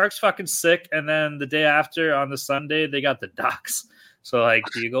like the Sharks fucking sick, and then the day after on the Sunday they got the Ducks. So like,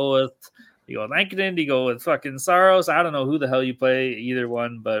 do you go with Lankinen? Do you go with fucking Saros? I don't know who the hell you play, either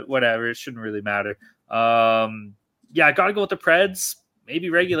one, but whatever. It shouldn't really matter. Yeah, I got to go with the Preds. Maybe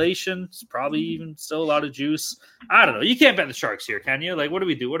regulation. It's probably even still a lot of juice. I don't know. You can't bet the Sharks here, can you? Like, what do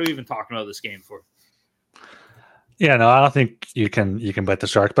we do? What are we even talking about this game for? Yeah, no, I don't think you can bet the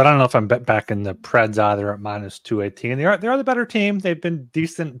Sharks, but I don't know if I'm backing the Preds either at minus 218. They are the better team. They've been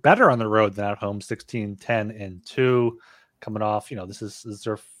better on the road than at home, 16-10-2. Coming off, this is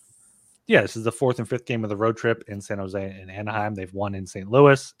their this is the 4th and 5th game of the road trip in San Jose and Anaheim. They've won in St.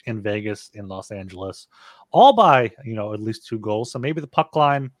 Louis, in Vegas, in Los Angeles, all by, at least 2 goals. So maybe the puck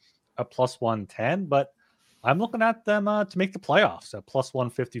line at plus 110, but I'm looking at them to make the playoffs at plus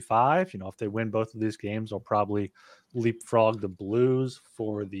 155. If they win both of these games, they'll probably leapfrog the Blues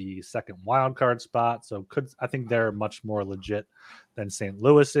for the second wild card spot. So I think they're much more legit than St.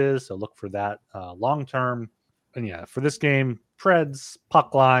 Louis is. So look for that long term. And yeah, for this game, Preds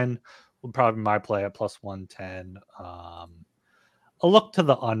puck line would probably be my play at plus 110. A look to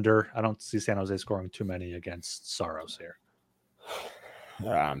the under. I don't see San Jose scoring too many against Saros here.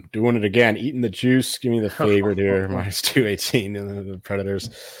 I'm doing it again. Eating the juice. Give me the favorite here. Minus 218 in the Predators.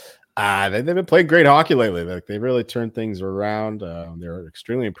 They've been playing great hockey lately. Like, they really turned things around. They're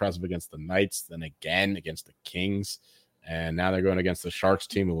extremely impressive against the Knights, then again against the Kings. And now they're going against the Sharks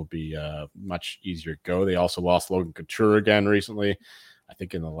team. It will be much easier to go. They also lost Logan Couture again recently, I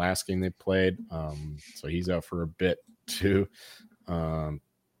think in the last game they played. So he's out for a bit too. The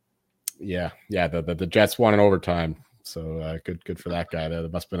Jets won in overtime. So good for that guy.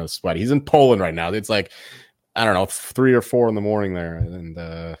 That must have been a sweat. He's in Poland right now. It's like, I don't know, 3 or 4 in the morning there. And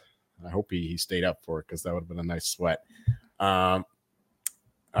I hope he stayed up for it, because that would have been a nice sweat. All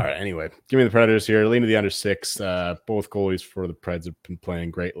right, anyway, give me the Predators here. Lean to the under 6. Both goalies for the Preds have been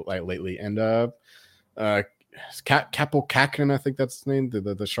playing great lately. And Kaapo Kähkönen, I think that's his name,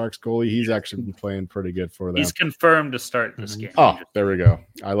 the Sharks goalie. He's actually been playing pretty good for them. He's confirmed to start this game. Oh, there we go.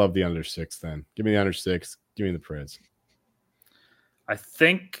 I love the under 6 then. Give me the under 6. Give me the Preds. I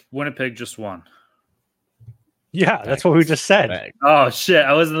think Winnipeg just won. Yeah, that's what we just said. Oh, shit.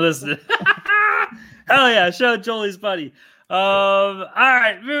 I wasn't listening. Hell yeah. Show Jolie's buddy. All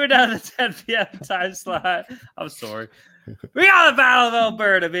right, moving down to 10 p.m. time slot. I'm sorry. We got the Battle of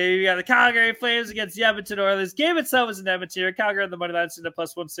Alberta, baby. We got the Calgary Flames against the Edmonton Oilers. Game itself is in Edmonton. Calgary on the money line sitting at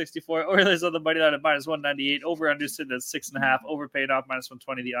plus 164. Oilers on the money line at minus 198. Over/under sitting at 6.5. Overpaid off minus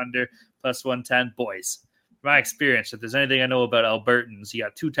 120. The under plus 110. Boys, my experience, if there's anything I know about Albertans, you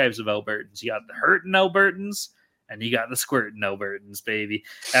got 2 types of Albertans. You got the hurting Albertans, and you got the squirting Albertans, baby.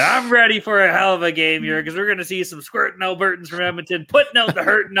 And I'm ready for a hell of a game here, because we're going to see some squirting Albertans from Edmonton putting out the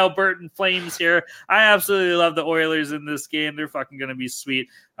hurting Albertan Flames here. I absolutely love the Oilers in this game. They're fucking going to be sweet.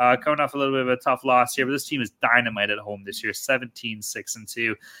 Coming off a little bit of a tough loss here, but this team is dynamite at home this year,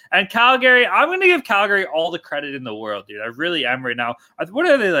 17-6-2. And Calgary, I'm going to give Calgary all the credit in the world, dude. I really am right now. What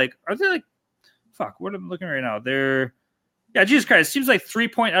are they like? Are they like, fuck, what am I looking right now? Yeah, Jesus Christ. It seems like 3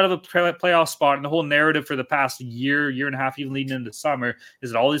 point out of a playoff spot, and the whole narrative for the past year and a half, even leading into summer,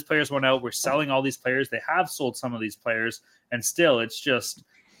 is that all these players went out. We're selling all these players. They have sold some of these players, and still it's just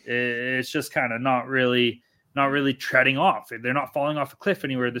kind of not really treading off. They're not falling off a cliff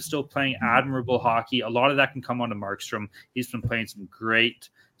anywhere. They're still playing admirable hockey. A lot of that can come onto Markstrom. He's been playing some great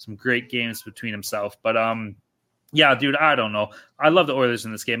games between himself. But yeah, dude, I don't know. I love the Oilers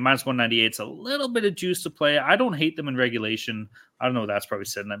in this game. Minus 198. It's a little bit of juice to play. I don't hate them in regulation. I don't know. That's probably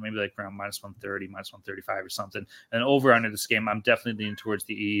sitting at maybe like around minus 130, minus 135 or something. And over under this game, I'm definitely leaning towards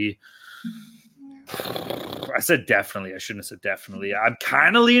the I said definitely. I shouldn't have said definitely. I'm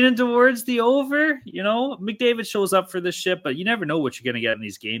kind of leaning towards the over. McDavid shows up for this shit, but you never know what you're going to get in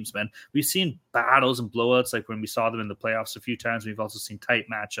these games, man. We've seen battles and blowouts like when we saw them in the playoffs a few times. We've also seen tight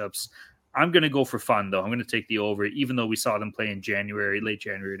matchups. I'm going to go for fun, though. I'm going to take the over, even though we saw them play in late January,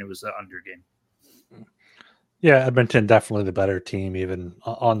 and it was an under game. Yeah, Edmonton definitely the better team, even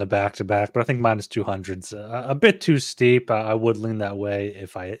on the back-to-back. But I think minus 200's a bit too steep. I would lean that way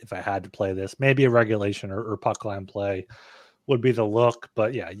if I had to play this. Maybe a regulation or puck line play would be the look.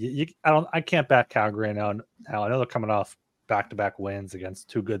 But yeah, I can't back Calgary now. I know they're coming off back-to-back wins against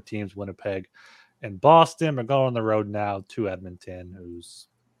two good teams, Winnipeg and Boston. They're going on the road now to Edmonton,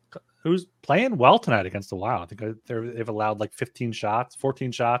 who's playing well tonight against the Wild. I think they've allowed like 14 shots.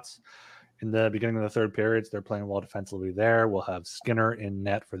 In the beginning of the third periods, they're playing well defensively there. We'll have Skinner in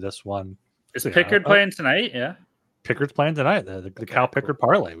net for this one. Is Pickard playing tonight? Yeah. Pickard's playing tonight. The Cal Pickard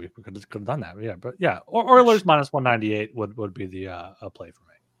parlay. We could have done that. Yeah, but yeah, Oilers minus 198 would be the play for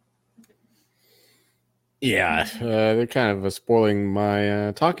me. Yeah, they're kind of spoiling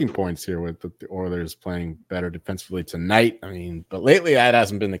my talking points here with the Oilers playing better defensively tonight. I mean, but lately that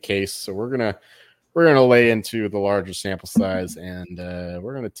hasn't been the case. So we're gonna lay into the larger sample size, and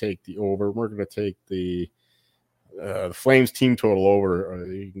we're gonna take the over. We're gonna take the Flames team total over.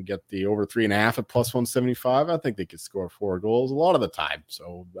 You can get the over 3.5 at plus 175. I think they could score 4 goals a lot of the time.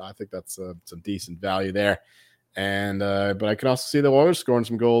 So I think that's some decent value there. And but I can also see the Oilers scoring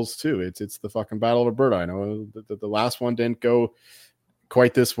some goals too. It's the fucking Battle of Alberta. I know that the last one didn't go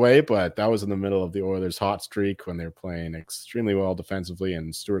quite this way, but that was in the middle of the Oilers' hot streak when they were playing extremely well defensively,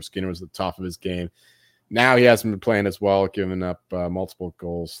 and Stuart Skinner was at the top of his game. Now he hasn't been playing as well, giving up multiple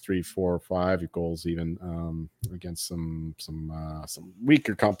goals, 3, 4, 5 goals even against some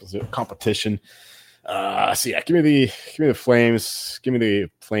weaker competition. So yeah, give me the Flames,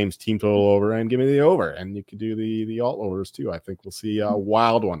 team total over, and give me the over, and you can do the alt overs too. I think we'll see a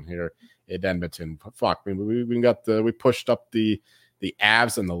wild one here at Edmonton. Fuck, I mean, we pushed up the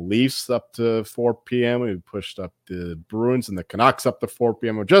Avs and the Leafs up to 4 p.m. We pushed up the Bruins and the Canucks up to 4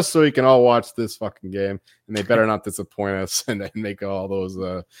 p.m. just so you can all watch this fucking game, and they better not disappoint us and make all those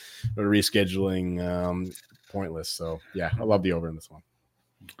rescheduling pointless. So yeah, I love the over in this one.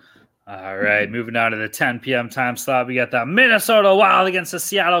 All right, moving on to the 10 p.m. time slot. We got the Minnesota Wild against the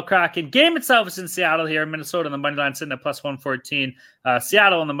Seattle Kraken. Game itself is in Seattle here. Minnesota on the money line sitting at plus 114.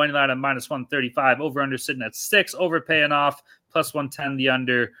 Seattle on the money line at minus 135. Over-under sitting at 6. Over paying off. Plus 110 the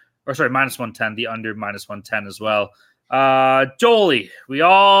under. Or sorry, minus 110. The under minus 110 as well. Jolie, we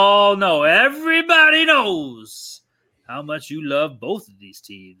all know. Everybody knows how much you love both of these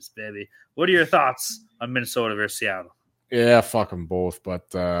teams, baby. What are your thoughts on Minnesota versus Seattle? Yeah, fuck them both, but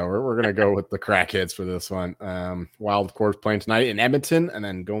we're going to go with the crackheads for this one. Wild, of course, playing tonight in Edmonton and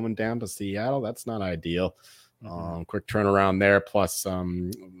then going down to Seattle. That's not ideal. Quick turnaround there, plus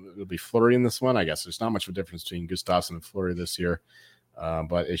it'll be Fleury in this one. I guess there's not much of a difference between Gustafsson and Fleury this year,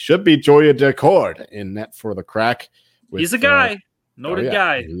 but it should be Joya Decord in net for the Crack. He's a guy. Noted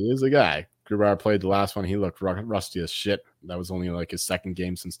guy. He is a guy. Grubauer played the last one. He looked rusty as shit. That was only like his second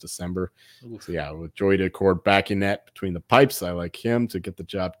game since December. Oof. So yeah, with Joey Decord back in net between the pipes, I like him to get the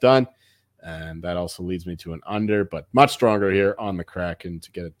job done. And that also leads me to an under, but much stronger here on the Kraken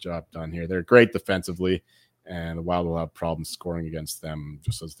to get a job done here. They're great defensively, and the Wild will have problems scoring against them,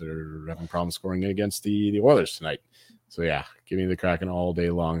 just as they're having problems scoring against the Oilers tonight. So yeah, give me the Kraken all day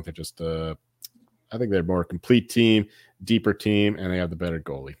long. They're just I think they're a more complete team, deeper team, and they have the better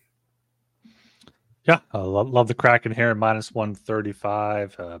goalie. Yeah, I love the Kraken here, minus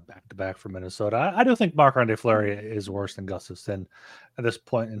 135, back-to-back for Minnesota. I do think Marc-Andre Fleury is worse than Gustafsson at this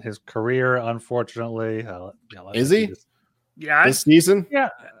point in his career, unfortunately. Is he? Yeah. This season? Yeah.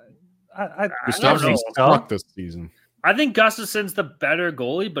 Gustafsson's stuck this season. I think Gustafsson's the better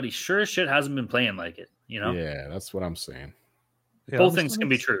goalie, but he sure as shit hasn't been playing like it, Yeah, that's what I'm saying. Yeah, both things can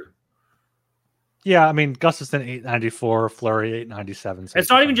be true. Yeah, I mean, Gustafsson 894, Fleury 897. So it's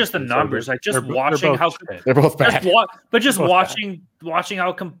not even just the numbers, like just watching how they're both bad. Watching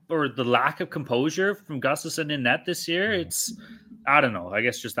how or the lack of composure from Gustafsson in net this year. It's I don't know. I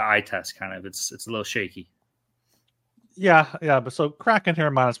guess just the eye test kind of. It's a little shaky. Yeah, but so Kraken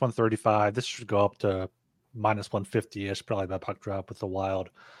here minus 135. This should go up to minus 150ish. Probably that puck drop with the Wild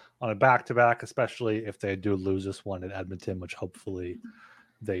on a back-to-back, especially if they do lose this one at Edmonton, which hopefully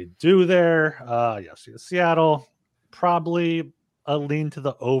they do there. Yes, Seattle, probably a lean to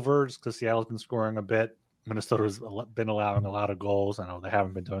the overs because Seattle's been scoring a bit. Minnesota's been allowing a lot of goals. I know they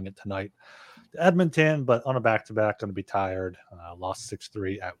haven't been doing it tonight to Edmonton, but on a back-to-back, going to be tired. Lost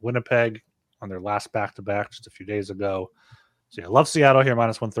 6-3 at Winnipeg on their last back-to-back just a few days ago. So, yeah, love Seattle here,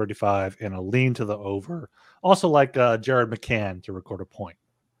 minus 135, and a lean to the over. Also, like Jared McCann to record a point.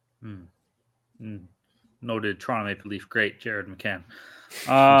 Noted Toronto Maple Leaf great, Jared McCann.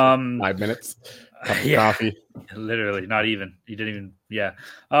 5 minutes. Cup of coffee. Literally, not even. He didn't even. Yeah.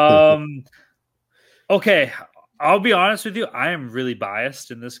 Okay. I'll be honest with you. I am really biased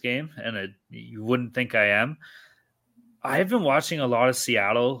in this game, and you wouldn't think I am. I've been watching a lot of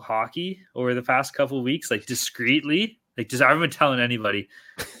Seattle hockey over the past couple of weeks, like discreetly. Like, just I haven't been telling anybody.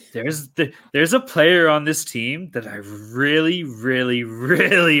 There's a player on this team that I really, really,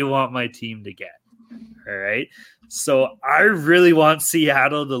 really want my team to get. All right. So I really want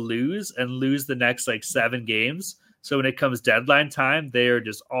Seattle to lose the next like 7 games. So when it comes deadline time, they are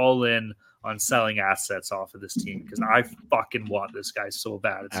just all in on selling assets off of this team because I fucking want this guy so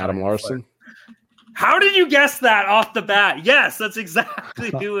bad. It's Adam Larson. How did you guess that off the bat? Yes, that's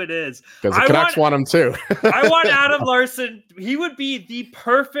exactly who it is. Because the Canucks want him too. I want Adam Larson. He would be the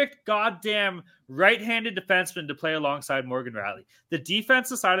perfect goddamn right-handed defenseman to play alongside Morgan Rielly. The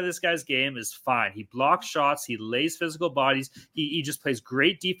defensive side of this guy's game is fine. He blocks shots. He lays physical bodies. He just plays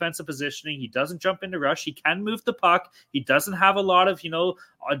great defensive positioning. He doesn't jump into rush. He can move the puck. He doesn't have a lot of,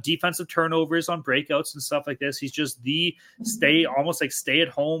 defensive turnovers on breakouts and stuff like this. He's just the almost like stay at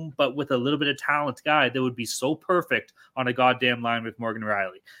home, but with a little bit of talent guy that would be so perfect on a goddamn line with Morgan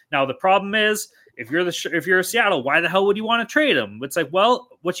Rielly. Now, the problem is, if you're Seattle, why the hell would you want to trade him? It's like, well,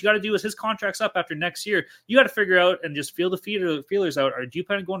 what you got to do is his contract's up after next year. You got to figure out and just feel the feelers out. Do you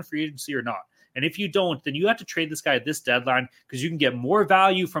plan on going to free agency or not? And if you don't, then you have to trade this guy at this deadline because you can get more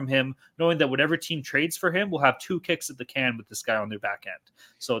value from him knowing that whatever team trades for him will have 2 kicks at the can with this guy on their back end.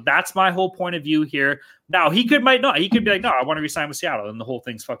 So that's my whole point of view here. Now, might not. He could be like, no, I want to resign with Seattle, and the whole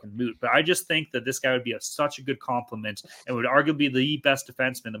thing's fucking moot. But I just think that this guy would be such a good compliment and would arguably be the best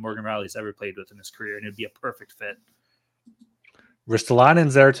defenseman that Morgan Rielly's ever played with in his career, and it'd be a perfect fit.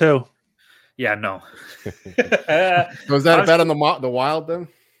 Ristolainen's there too. Yeah, no. Was that a bet on the Wild then?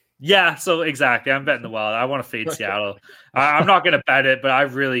 Yeah, so exactly. I'm betting the Wild. I want to fade Seattle. I'm not going to bet it, but I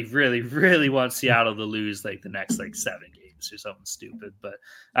really, really, really want Seattle to lose like the next 7 games or something stupid. But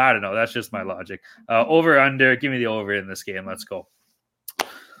I don't know. That's just my logic. Over, under. Give me the over in this game. Let's go.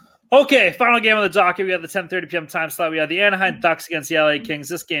 Okay, final game on the docket. We got the 10:30 p.m. time slot. We have the Anaheim Ducks against the LA Kings.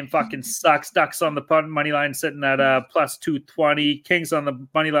 This game fucking sucks. Ducks on the money line sitting at plus 220. Kings on the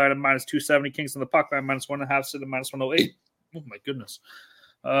money line at minus 270. Kings on the puck line minus 1.5, sitting at minus 108. Oh my goodness.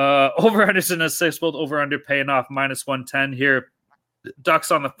 Over Anderson is 6, both over under paying off minus 110 here. Ducks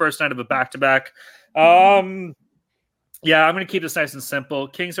on the first night of a back-to-back. Yeah, I'm going to keep this nice and simple.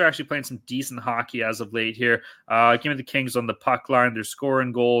 Kings are actually playing some decent hockey as of late here. Give me the Kings on the puck line. They're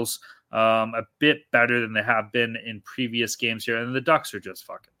scoring goals a bit better than they have been in previous games here. And the Ducks are just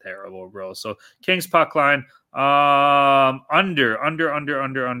fucking terrible, bro. So Kings puck line, under. I don't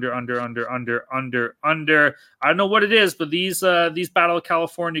know what it is, but these Battle of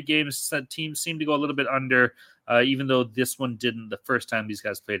California games, teams seem to go a little bit under, even though this one didn't the first time these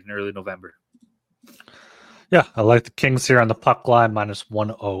guys played in early November. Yeah, I like the Kings here on the puck line, minus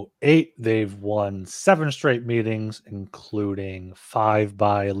 108. They've won 7 straight meetings, including 5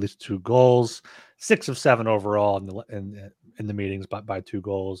 by at least 2 goals, 6 of 7 overall in the meetings by 2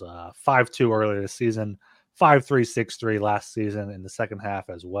 goals, 5-2 earlier this season, 5-3, 6-3 last season in the second half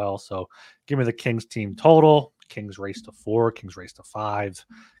as well. So give me the Kings team total. Kings race to 4, Kings race to 5.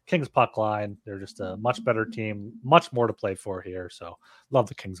 Kings puck line, they're just a much better team, much more to play for here. So love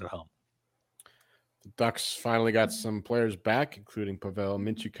the Kings at home. The Ducks finally got some players back, including Pavel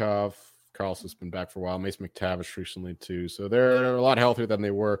Mintyukov. Carlson's been back for a while. Mason McTavish recently, too. So they're a lot healthier than they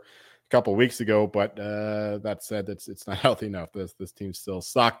were a couple of weeks ago. But that said, it's not healthy enough. This team still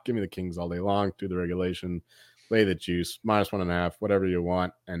sucks. Give me the Kings all day long. Do the regulation. Lay the juice. Minus 1.5, whatever you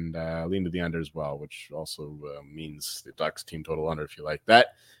want. And lean to the under as well, which also means the Ducks team total under if you like that.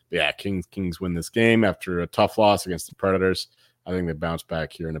 But yeah, Kings win this game after a tough loss against the Predators. I think they bounce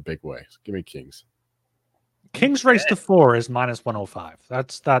back here in a big way. So give me Kings. Kings race to 4 is minus 105.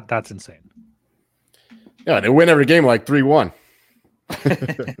 That's insane. Yeah, they win every game like 3-1.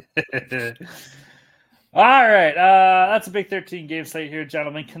 All right. That's a big 13 game slate here,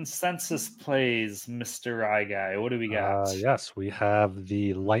 gentlemen. Consensus plays, Mr. Rye Guy. What do we got? Yes, we have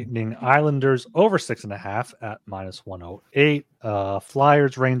the Lightning Islanders over 6.5 at minus 108.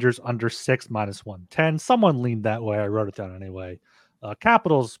 Flyers Rangers under 6, minus 110. Someone leaned that way. I wrote it down anyway.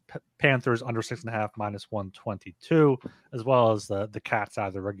 Capitals Panthers under 6.5, minus 122, as well as the Cats out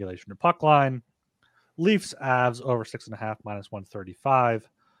of the regulation or puck line. Leafs Avs over 6.5, minus 135.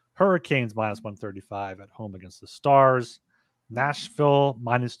 Hurricanes minus 135 at home against the Stars. Nashville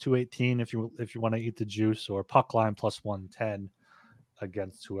minus 218 if you want to eat the juice, or puck line plus 110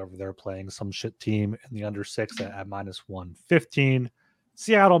 against whoever they're playing, some shit team in the under 6 at minus 115.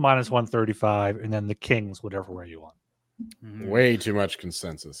 Seattle minus 135, and then the Kings, whatever way you want. Way too much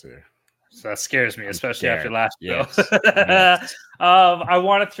consensus here. So that scares me, especially after last show. Yes. I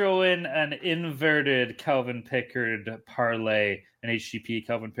want to throw in an inverted Calvin Pickard parlay, an HGP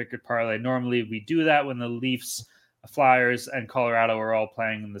Calvin Pickard parlay. Normally we do that when the Leafs, Flyers, and Colorado are all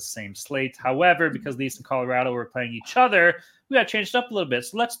playing in the same slate. However, because Leafs and Colorado are playing each other, we got changed up a little bit.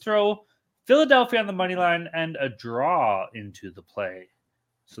 So let's throw Philadelphia on the money line and a draw into the play.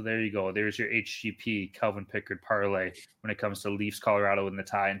 So there you go. There's your HGP Calvin Pickard parlay when it comes to Leafs, Colorado in the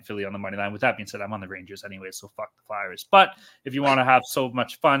tie, and Philly on the money line. With that being said, I'm on the Rangers anyway, so fuck the Flyers. But if you want to have so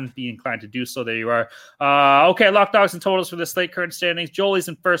much fun, be inclined to do so. There you are. Okay, lock dogs and totals for the slate current standings. Joel's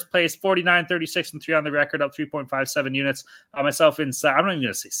in first place, 49, 36, and 3 on the record, up 3.57 units. Myself in I'm not even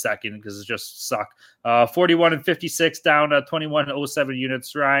going to say second because it just suck. 41 and 56, down 21 and 07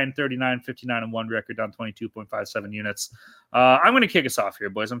 units. Ryan, 39, 59, and 1 record, down 22.57 units. I'm going to kick us off here,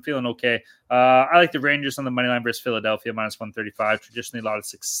 boys. I'm feeling okay. I like the Rangers on the money line versus Philadelphia, minus 135. Traditionally, a lot of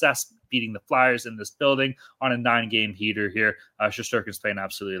success beating the Flyers in this building on a 9-game heater here. Shesterkin's playing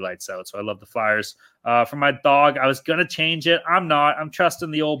absolutely lights out, so I love the Flyers. For my dog, I was going to change it. I'm not. I'm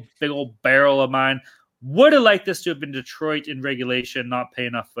trusting the big old barrel of mine. Would have liked this to have been Detroit in regulation, not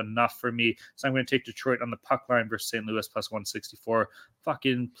paying enough for me. So I'm going to take Detroit on the puck line versus St. Louis, plus 164.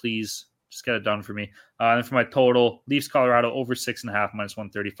 Fucking please. Just get it done for me. And for my total, Leafs, Colorado, over 6.5, minus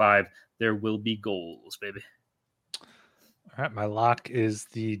 135. There will be goals, baby. All right, my lock is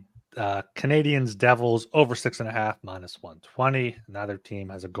the Canadiens Devils over 6.5, minus 120. Neither team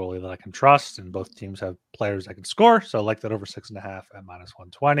has a goalie that I can trust, and both teams have players that can score. So I like that over 6.5 at minus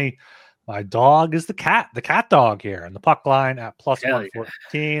 120. My dog is the cat dog here, and the puck line at plus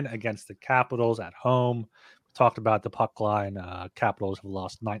 114 against the Capitals at home. We talked about the puck line. Capitals have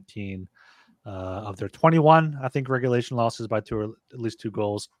lost 19 of their 21, I think, regulation losses by at least 2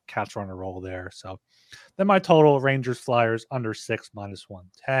 goals. Cats are on a roll there. So then my total, Rangers, Flyers, under 6, minus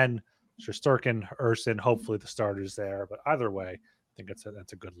 110. Shesterkin, Urson, hopefully the starters there. But either way, I think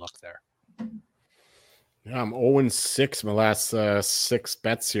that's a good look there. Yeah, I'm 0-6 my last 6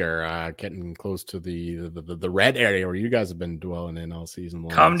 bets here, getting close to the red area where you guys have been dwelling in all season long.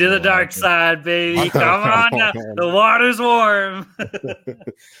 Come to the dark side, baby. Come on now. The water's warm.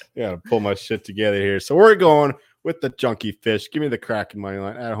 Yeah, pull my shit together here. So we're going with the Junkie Fish. Give me the Kraken money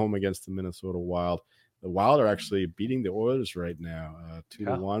line at home against the Minnesota Wild. The Wild are actually beating the Oilers right now,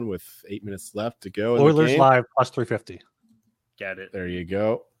 2-1 with 8 minutes left to go. Oilers live plus 350. Get it. There you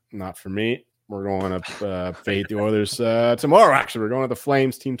go. Not for me. We're going to fade the Oilers tomorrow. Actually, we're going to the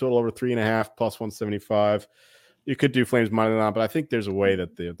Flames. Team total over 3.5, plus 175. You could do Flames money line, but I think there's a way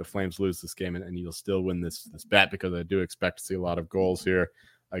that the Flames lose this game and you'll still win this bet, because I do expect to see a lot of goals here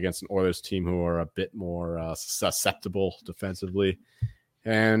against an Oilers team who are a bit more susceptible defensively.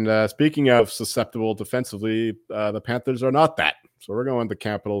 And speaking of susceptible defensively, the Panthers are not that. So we're going to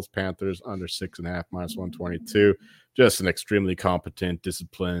Capitals, Panthers under 6.5, minus 122. Just an extremely competent,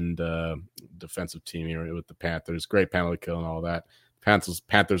 disciplined defensive team here with the Panthers. Great penalty kill and all that.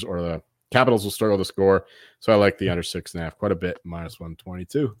 Panthers or the Capitals will struggle to score. So I like the under 6.5 quite a bit, minus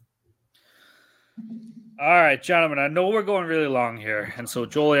 122. All right, gentlemen, I know we're going really long here. And so,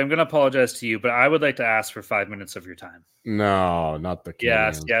 Jolie, I'm going to apologize to you, but I would like to ask for 5 minutes of your time. No, not the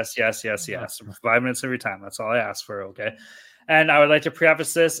Canadians. Yes. 5 minutes of your time. That's all I ask for, okay? And I would like to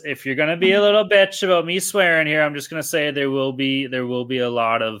preface this. If you're going to be a little bitch about me swearing here, I'm just going to say there will be a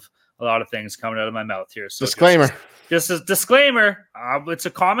lot of things coming out of my mouth here. So disclaimer. Just a disclaimer. It's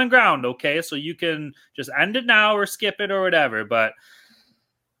a common ground, okay? So you can just end it now or skip it or whatever. But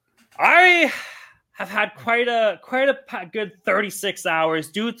I have had quite a good 36 hours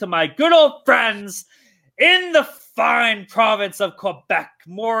due to my good old friends in the fine province of Quebec,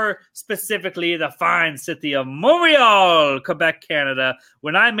 more specifically the fine city of Montreal, Quebec, Canada,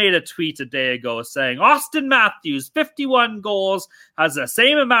 when I made a tweet a day ago saying Austin Matthews, 51 goals, has the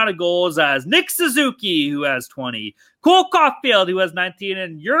same amount of goals as Nick Suzuki, who has 20, Cole Caulfield, who has 19,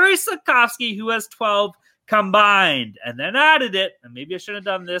 and Yuri Slafkovsky, who has 12 combined. And then added it, and maybe I should have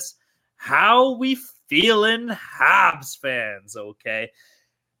done this, how we feeling, Habs fans, okay?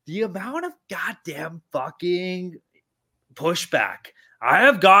 The amount of goddamn fucking pushback I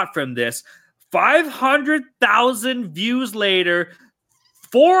have got from this, 500,000 views later,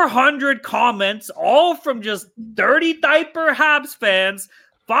 400 comments, all from just dirty diaper Habs fans,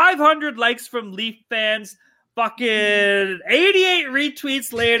 500 likes from Leaf fans, fucking 88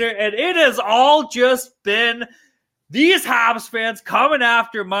 retweets later, and it has all just been These Habs fans coming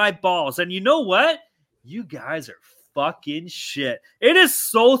after my balls. And you know what? You guys are fucking shit. It is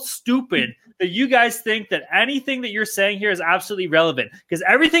so stupid that you guys think that anything that you're saying here is absolutely relevant, because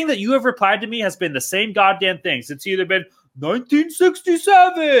everything that you have replied to me has been the same goddamn things. It's either been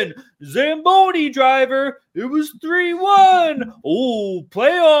 1967, Zamboni driver, it was 3-1. Oh,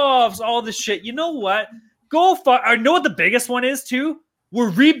 playoffs, all this shit. You know what? I know what the biggest one is too.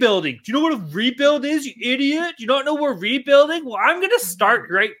 We're rebuilding. Do you know what a rebuild is, you idiot? You don't know we're rebuilding? Well, I'm going to start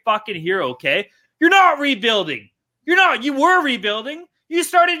right fucking here, okay? You're not rebuilding. You're not. You were rebuilding. You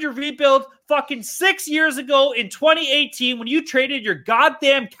started your rebuild fucking 6 years ago in 2018 when you traded your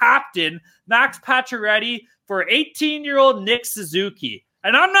goddamn captain, Max Pacioretty, for 18-year-old Nick Suzuki.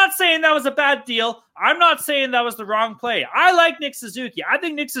 And I'm not saying that was a bad deal. I'm not saying that was the wrong play. I like Nick Suzuki. I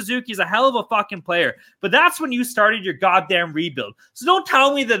think Nick Suzuki is a hell of a fucking player. But that's when you started your goddamn rebuild. So don't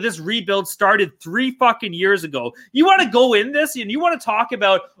tell me that this rebuild started 3 fucking years ago. You want to go in this and you want to talk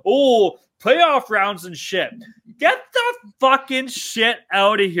about, playoff rounds and shit. Get the fucking shit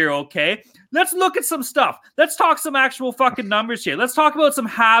out of here, okay? Let's look at some stuff. Let's talk some actual fucking numbers here. Let's talk about some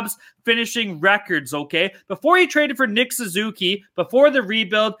Habs finishing records, okay? Before you traded for Nick Suzuki, before the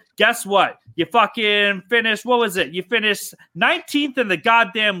rebuild, guess what? You fucking finished, what was it? You finished 19th in the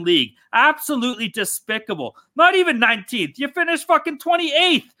goddamn league. Absolutely despicable. Not even 19th. You finished fucking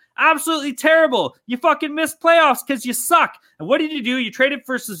 28th. Absolutely terrible. You fucking missed playoffs because you suck. And what did you do? You traded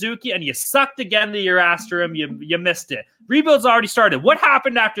for Suzuki and you sucked again the year after him. You missed it. Rebuild's already started. What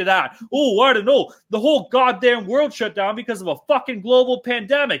happened after that? Oh, I don't know. The whole goddamn world shut down because of a fucking global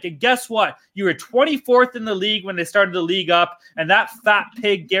pandemic. And guess what? You were 24th in the league when they started the league up. And that fat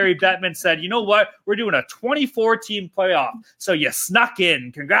pig, Gary Bettman, said, you know what? We're doing a 24-team playoff. So you snuck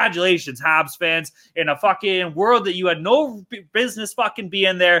in. Congratulations, Habs fans. In a fucking world that you had no business fucking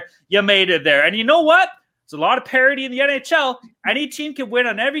being there, you made it there. And you know what? There's a lot of parity in the NHL. Any team can win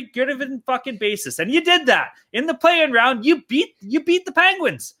on every given fucking basis. And you did that. In the play-in round, you beat the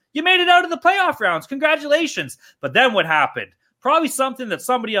Penguins. You made it out of the playoff rounds. Congratulations. But then what happened? Probably something that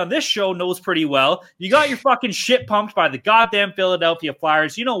somebody on this show knows pretty well. You got your fucking shit pumped by the goddamn Philadelphia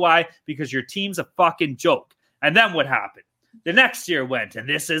Flyers. You know why? Because your team's a fucking joke. And then what happened? The next year went, and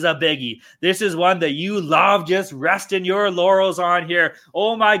this is a biggie. This is one that you love just resting your laurels on here.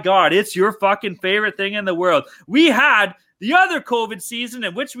 Oh my God, it's your fucking favorite thing in the world. We had the other COVID season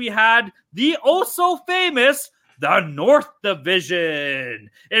in which we had the famous the North Division,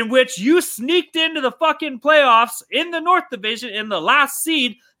 in which you sneaked into the fucking playoffs in the North Division in the last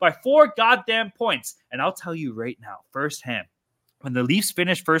seed by 4 goddamn points. And I'll tell you right now, firsthand, when the Leafs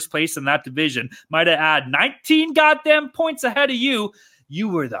finished first place in that division, might have had 19 goddamn points ahead of you. You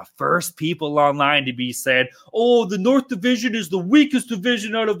were the first people online to be said, oh, the North Division is the weakest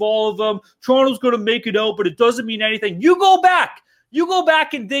division out of all of them. Toronto's going to make it out, but it doesn't mean anything. You go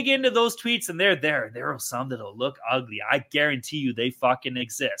back and dig into those tweets, and they're there. There are some that'll look ugly. I guarantee you they fucking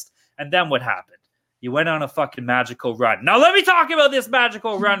exist. And then what happened? You went on a fucking magical run. Now let me talk about this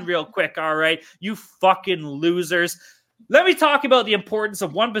magical run real quick, all right? You fucking losers. Let me talk about the importance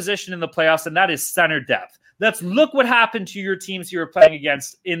of one position in the playoffs, and that is center depth. Let's look what happened to your teams you were playing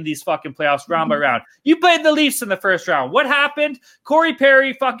against in these fucking playoffs round by round. You played the Leafs in the first round. What happened? Corey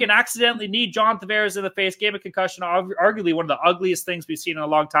Perry fucking accidentally kneed John Tavares in the face, gave a concussion, arguably one of the ugliest things we've seen in a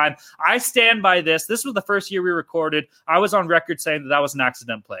long time. I stand by this. This was the first year we recorded. I was on record saying that was an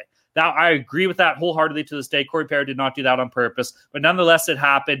accident play. Now, I agree with that wholeheartedly to this day. Corey Perry did not do that on purpose, but nonetheless, it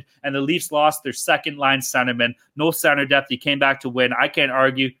happened, and the Leafs lost their second-line centerman. No center depth. You came back to win. I can't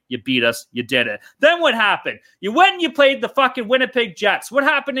argue. You beat us. You did it. Then what happened? You went and you played the fucking Winnipeg Jets. What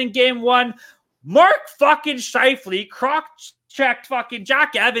happened in game 1? Mark fucking Scheifele checked fucking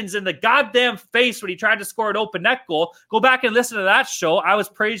Jack Evans in the goddamn face when he tried to score an open net goal. Go back and listen to that show. I was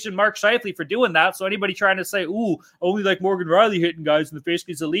praising Mark Scheifele for doing that. So anybody trying to say, ooh, only like Morgan Riley hitting guys in the face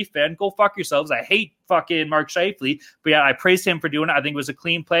because he's a Leaf fan, go fuck yourselves. I hate fucking Mark Scheifele. But yeah, I praised him for doing it. I think it was a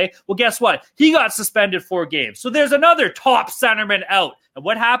clean play. Well, guess what? He got suspended 4 games. So there's another top centerman out. And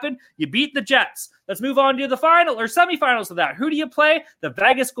what happened? You beat the Jets. Let's move on to the final or semifinals of that. Who do you play? The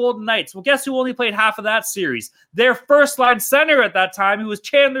Vegas Golden Knights. Well, guess who only played half of that series? Their first-line center at that time, who was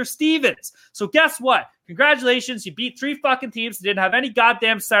Chandler Stevens. So guess what? Congratulations. You beat 3 fucking teams that didn't have any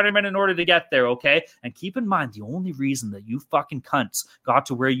goddamn centermen in order to get there, okay? And keep in mind, the only reason that you fucking cunts got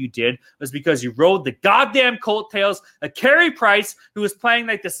to where you did was because you rode the goddamn coattails of Carey Price, who was playing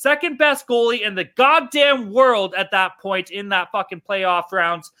like the second best goalie in the goddamn world at that point in that fucking playoff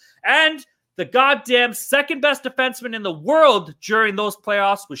rounds. And the goddamn second best defenseman in the world during those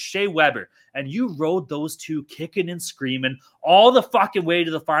playoffs was Shea Weber. And you rode those two kicking and screaming all the fucking way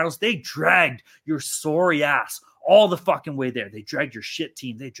to the finals. They dragged your sorry ass all the fucking way there. They dragged your shit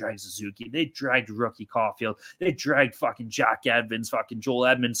team. They dragged Suzuki. They dragged rookie Caulfield. They dragged fucking Jack Edmonds, fucking Joel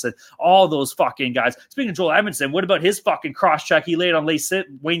Edmondson, all those fucking guys. Speaking of Joel Edmondson, what about his fucking cross-check he laid on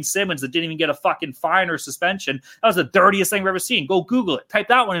Wayne Simmons that didn't even get a fucking fine or suspension? That was the dirtiest thing I've ever seen. Go Google it. Type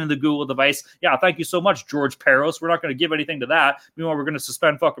that one into the Google device. Yeah, thank you so much, George Peros. We're not going to give anything to that. Meanwhile, we're going to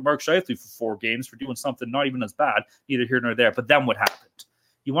suspend fucking Mark Scheifele for 4 games for doing something not even as bad, neither here nor there. But then what happened?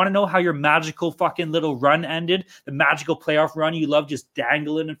 You want to know how your magical fucking little run ended? The magical playoff run you love just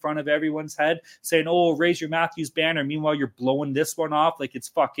dangling in front of everyone's head, saying, oh, raise your Matthews banner. Meanwhile, you're blowing this one off like it's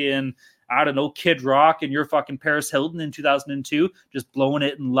fucking, I don't know, Kid Rock and you're fucking Paris Hilton in 2002, just blowing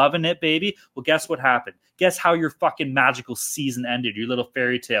it and loving it, baby. Well, guess what happened? Guess how your fucking magical season ended, your little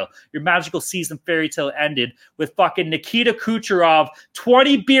fairy tale. Your magical season fairy tale ended with fucking Nikita Kucherov,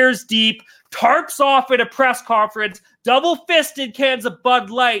 20 beers deep, tarps off at a press conference, double-fisted cans of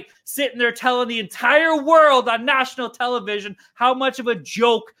Bud Light, sitting there telling the entire world on national television how much of a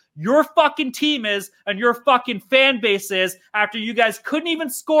joke your fucking team is and your fucking fan base is after you guys couldn't even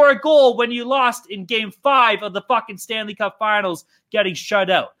score a goal when you lost in Game 5 of the fucking Stanley Cup Finals, getting shut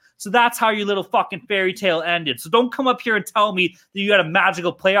out. So that's how your little fucking fairy tale ended. So don't come up here and tell me that you had a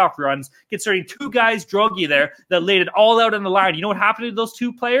magical playoff runs, considering 2 guys drug you there that laid it all out on the line. You know what happened to those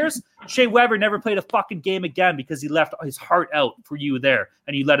 2 players? Shea Weber never played a fucking game again because he left his heart out for you there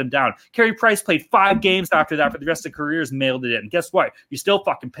and you let him down. Carey Price played 5 games after that for the rest of the careers, mailed it in. And guess what? You're still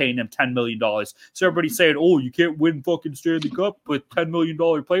fucking paying him $10 million. So everybody's saying, oh, you can't win fucking Stanley Cup with $10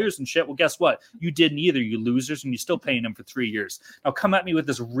 million players and shit. Well, guess what? You didn't either, you losers, and you're still paying him for 3 years. Now come at me with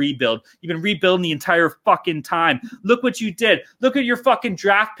this rebuild. You've been rebuilding the entire fucking time. Look what you did. Look at your fucking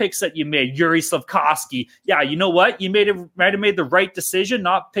draft picks that you made. Yuri Slafkovsky. Yeah, you know what? You might have made the right decision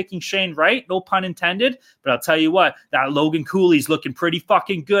not picking Shane Wright, no pun intended. But I'll tell you what, that Logan Cooley's looking pretty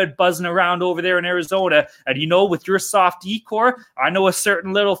fucking good, buzzing around over there in Arizona. And you know, with your soft decor, I know a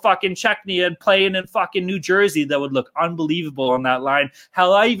certain little fucking Czechnian playing in fucking New Jersey that would look unbelievable on that line.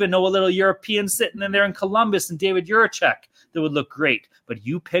 Hell, I even know a little European sitting in there in Columbus and David Juracek that would look great. But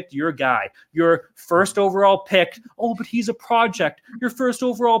you picked your guy, your first overall pick. Oh, but he's a project. Your first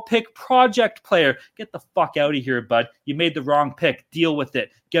overall pick, project player. Get the fuck out of here, bud. You made the wrong pick. Deal with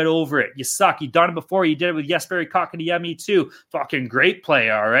it. Get over it. You suck. You've done it before. You did it with Jesperi Kotkaniemi too. Fucking great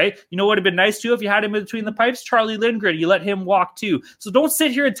player, all right? You know what would have been nice too if you had him in between the pipes? Charlie Lindgren. You let him walk too. So don't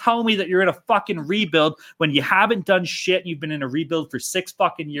sit here and tell me that you're in a fucking rebuild when you haven't done shit. You've been in a rebuild for 6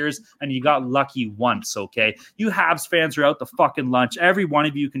 fucking years and you got lucky once, okay? You Habs fans are out the fucking lunch. Every one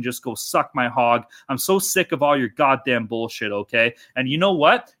of you can just go suck my hog. I'm so sick of all your goddamn bullshit, okay? And you know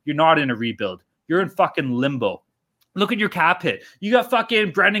what? You're not in a rebuild. You're in fucking limbo. Look at your cap hit. You got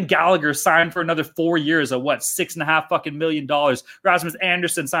fucking Brendan Gallagher signed for another 4 years at what? $6.5 fucking million. Rasmus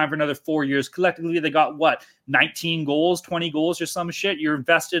Anderson signed for another 4 years. Collectively, they got what? 19 goals, 20 goals or some shit. You're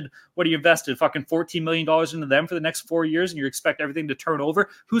invested. What are you invested? Fucking $14 million into them for the next 4 years and you expect everything to turn over?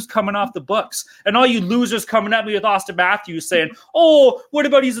 Who's coming off the books? And all you losers coming at me with Austin Matthews saying, oh, what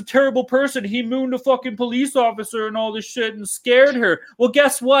about he's a terrible person? He mooned a fucking police officer and all this shit and scared her. Well,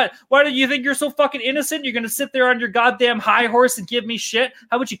 guess what? Why do you think you're so fucking innocent? You're going to sit there on your goddamn high horse and give me shit?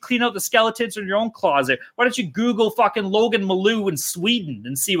 How about you clean out the skeletons in your own closet? Why don't you Google fucking Logan Malou in Sweden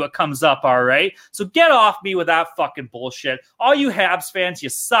and see what comes up, all right? So get off me with that fucking bullshit. All you Habs fans, you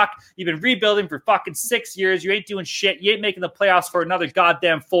suck. You've been rebuilding for fucking 6 years. You ain't doing shit. You ain't making the playoffs for another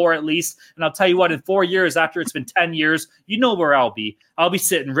goddamn 4 at least. And I'll tell you what, in 4 years, after it's been 10 years, you know where I'll be. I'll be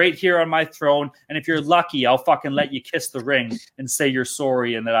sitting right here on my throne. And if you're lucky, I'll fucking let you kiss the ring and say you're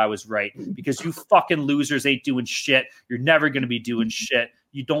sorry and that I was right. Because you fucking losers ain't doing shit. You're never going to be doing shit.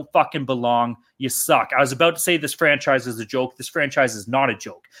 You don't fucking belong. You suck. I was about to say this franchise is a joke. This franchise is not a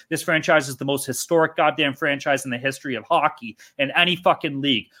joke. This franchise is the most historic goddamn franchise in the history of hockey in any fucking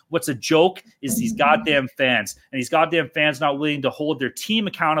league. What's a joke is these goddamn fans. And these goddamn fans not willing to hold their team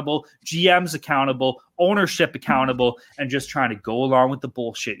accountable, GMs accountable, ownership accountable, and just trying to go along with the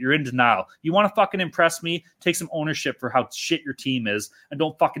bullshit. You're in denial. You want to fucking impress me? Take some ownership for how shit your team is. And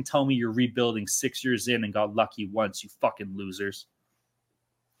don't fucking tell me you're rebuilding 6 years in and got lucky once, you fucking losers.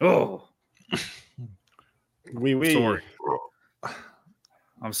 Oh, sorry.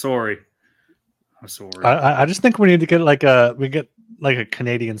 I'm sorry. I just think we need to get like a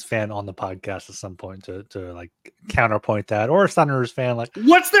Canadians fan on the podcast at some point to like counterpoint that, or a Senators fan. Like,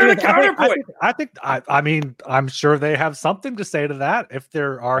 what's there to counterpoint? I mean, I'm sure they have something to say to that. If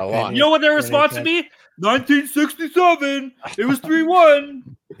there are, you know what their response would be? 1967. It was 3-1.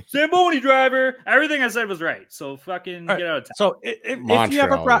 Zamboni driver. Everything I said was right. So fucking get out of town. So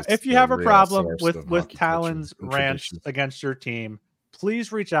if you have a problem with Talon's rants against your team,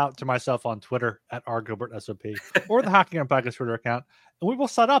 please reach out to myself on Twitter at rgilbertsop or the Hockey on Podcast Twitter account, and we will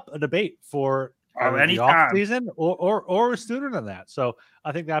set up a debate for the off season or sooner than that. So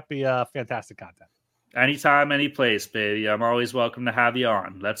I think that'd be fantastic content. Anytime, any place, baby. I'm always welcome to have you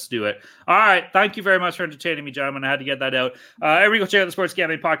on. Let's do it. All right. Thank you very much for entertaining me, gentlemen. I had to get that out. Everybody go check out the Sports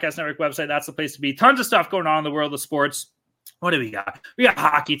Gambling Podcast Network website. That's the place to be. Tons of stuff going on in the world of sports. What do we got? We got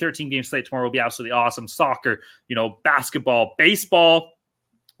hockey, 13-game slate tomorrow will be absolutely awesome. Soccer, basketball, baseball.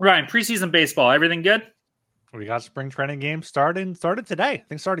 Ryan, preseason baseball, everything good? We got spring training games started today. I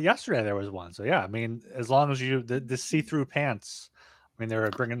think started yesterday. There was one. So, yeah, I mean, as long as the see-through pants, I mean, they're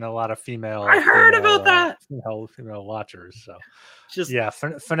bringing a lot of female. I heard about that. Female watchers. So,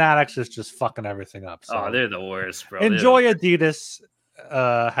 Fanatics is just fucking everything up. So. Oh, they're the worst, bro. Enjoy Adidas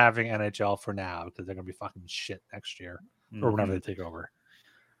having NHL for now because they're going to be fucking shit next year or whenever they take over.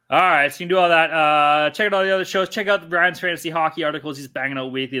 All right, so you can do all that. Check out all the other shows. Check out Brian's Fantasy Hockey articles. He's banging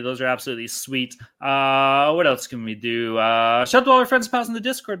out weekly. Those are absolutely sweet. What else can we do? Shout out to all our friends and pals in the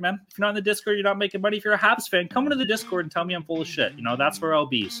Discord, man. If you're not in the Discord, you're not making money. If you're a Habs fan, come into the Discord and tell me I'm full of shit. That's where I'll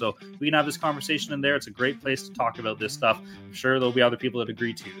be. So we can have this conversation in there. It's a great place to talk about this stuff. I'm sure there'll be other people that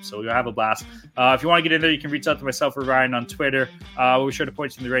agree too. So we'll have a blast. If you want to get in there, you can reach out to myself or Ryan on Twitter. We'll be sure to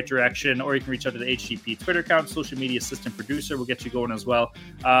point you in the right direction. Or you can reach out to the HGP Twitter account, social media assistant producer. We'll get you going as well.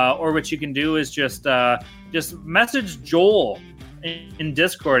 Or what you can do is just message Joel in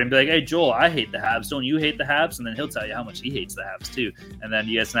Discord and be like, hey, Joel, I hate the Habs. Don't you hate the Habs? And then he'll tell you how much he hates the Habs too. And then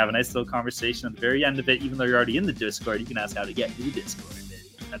you guys can have a nice little conversation at the very end of it. Even though you're already in the Discord, you can ask how to get to the Discord. Baby.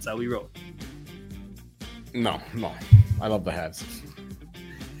 That's how we roll. No. I love the Habs.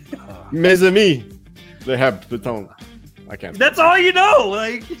 Mes amis. They have the tone. I can't. That's all you know.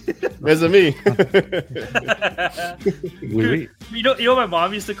 Like, mes amis. Oui. You know what my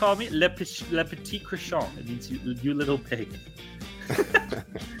mom used to call me? Le petit cochon. It means you little pig.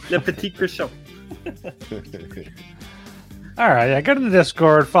 Le petit cochon. All right, get in the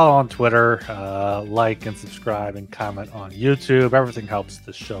Discord, follow on Twitter, like and subscribe and comment on YouTube. Everything helps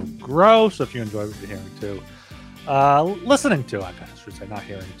the show grow. So if you enjoy what you're hearing too, listening to, I should say, not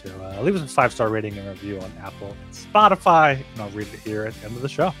hearing to, leave us a 5-star rating and review on Apple and Spotify, and I'll read it here at the end of the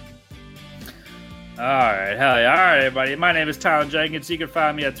show. All right, hell yeah. All right, everybody. My name is Talon Jenkins. You can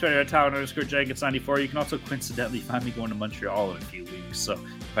find me at Twitter at Talon_Jenkins94. You can also coincidentally find me going to Montreal in a few weeks. So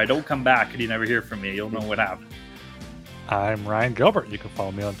if I don't come back and you never hear from me, you'll know what happened. I'm Ryan Gilbert. You can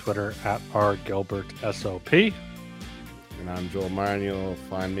follow me on Twitter at rgilbertsop. And I'm Joel Meyer, and you'll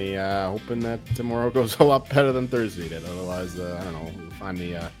find me hoping that tomorrow goes a lot better than Thursday did. Otherwise, I don't know, you'll find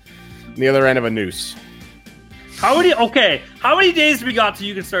me on the other end of a noose. How many days do we got till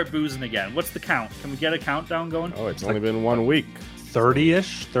you can start boozing again? What's the count? Can we get a countdown going? Oh, it's only been 1 week.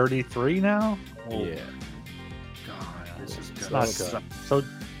 30-ish, 33 now? Oh, yeah. God, this is good. Not good. So...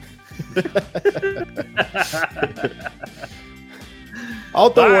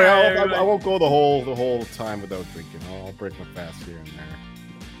 Don't worry. I won't go the whole time without drinking. I'll break my fast here and there.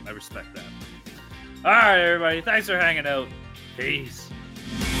 I respect that. All right, everybody. Thanks for hanging out. Peace.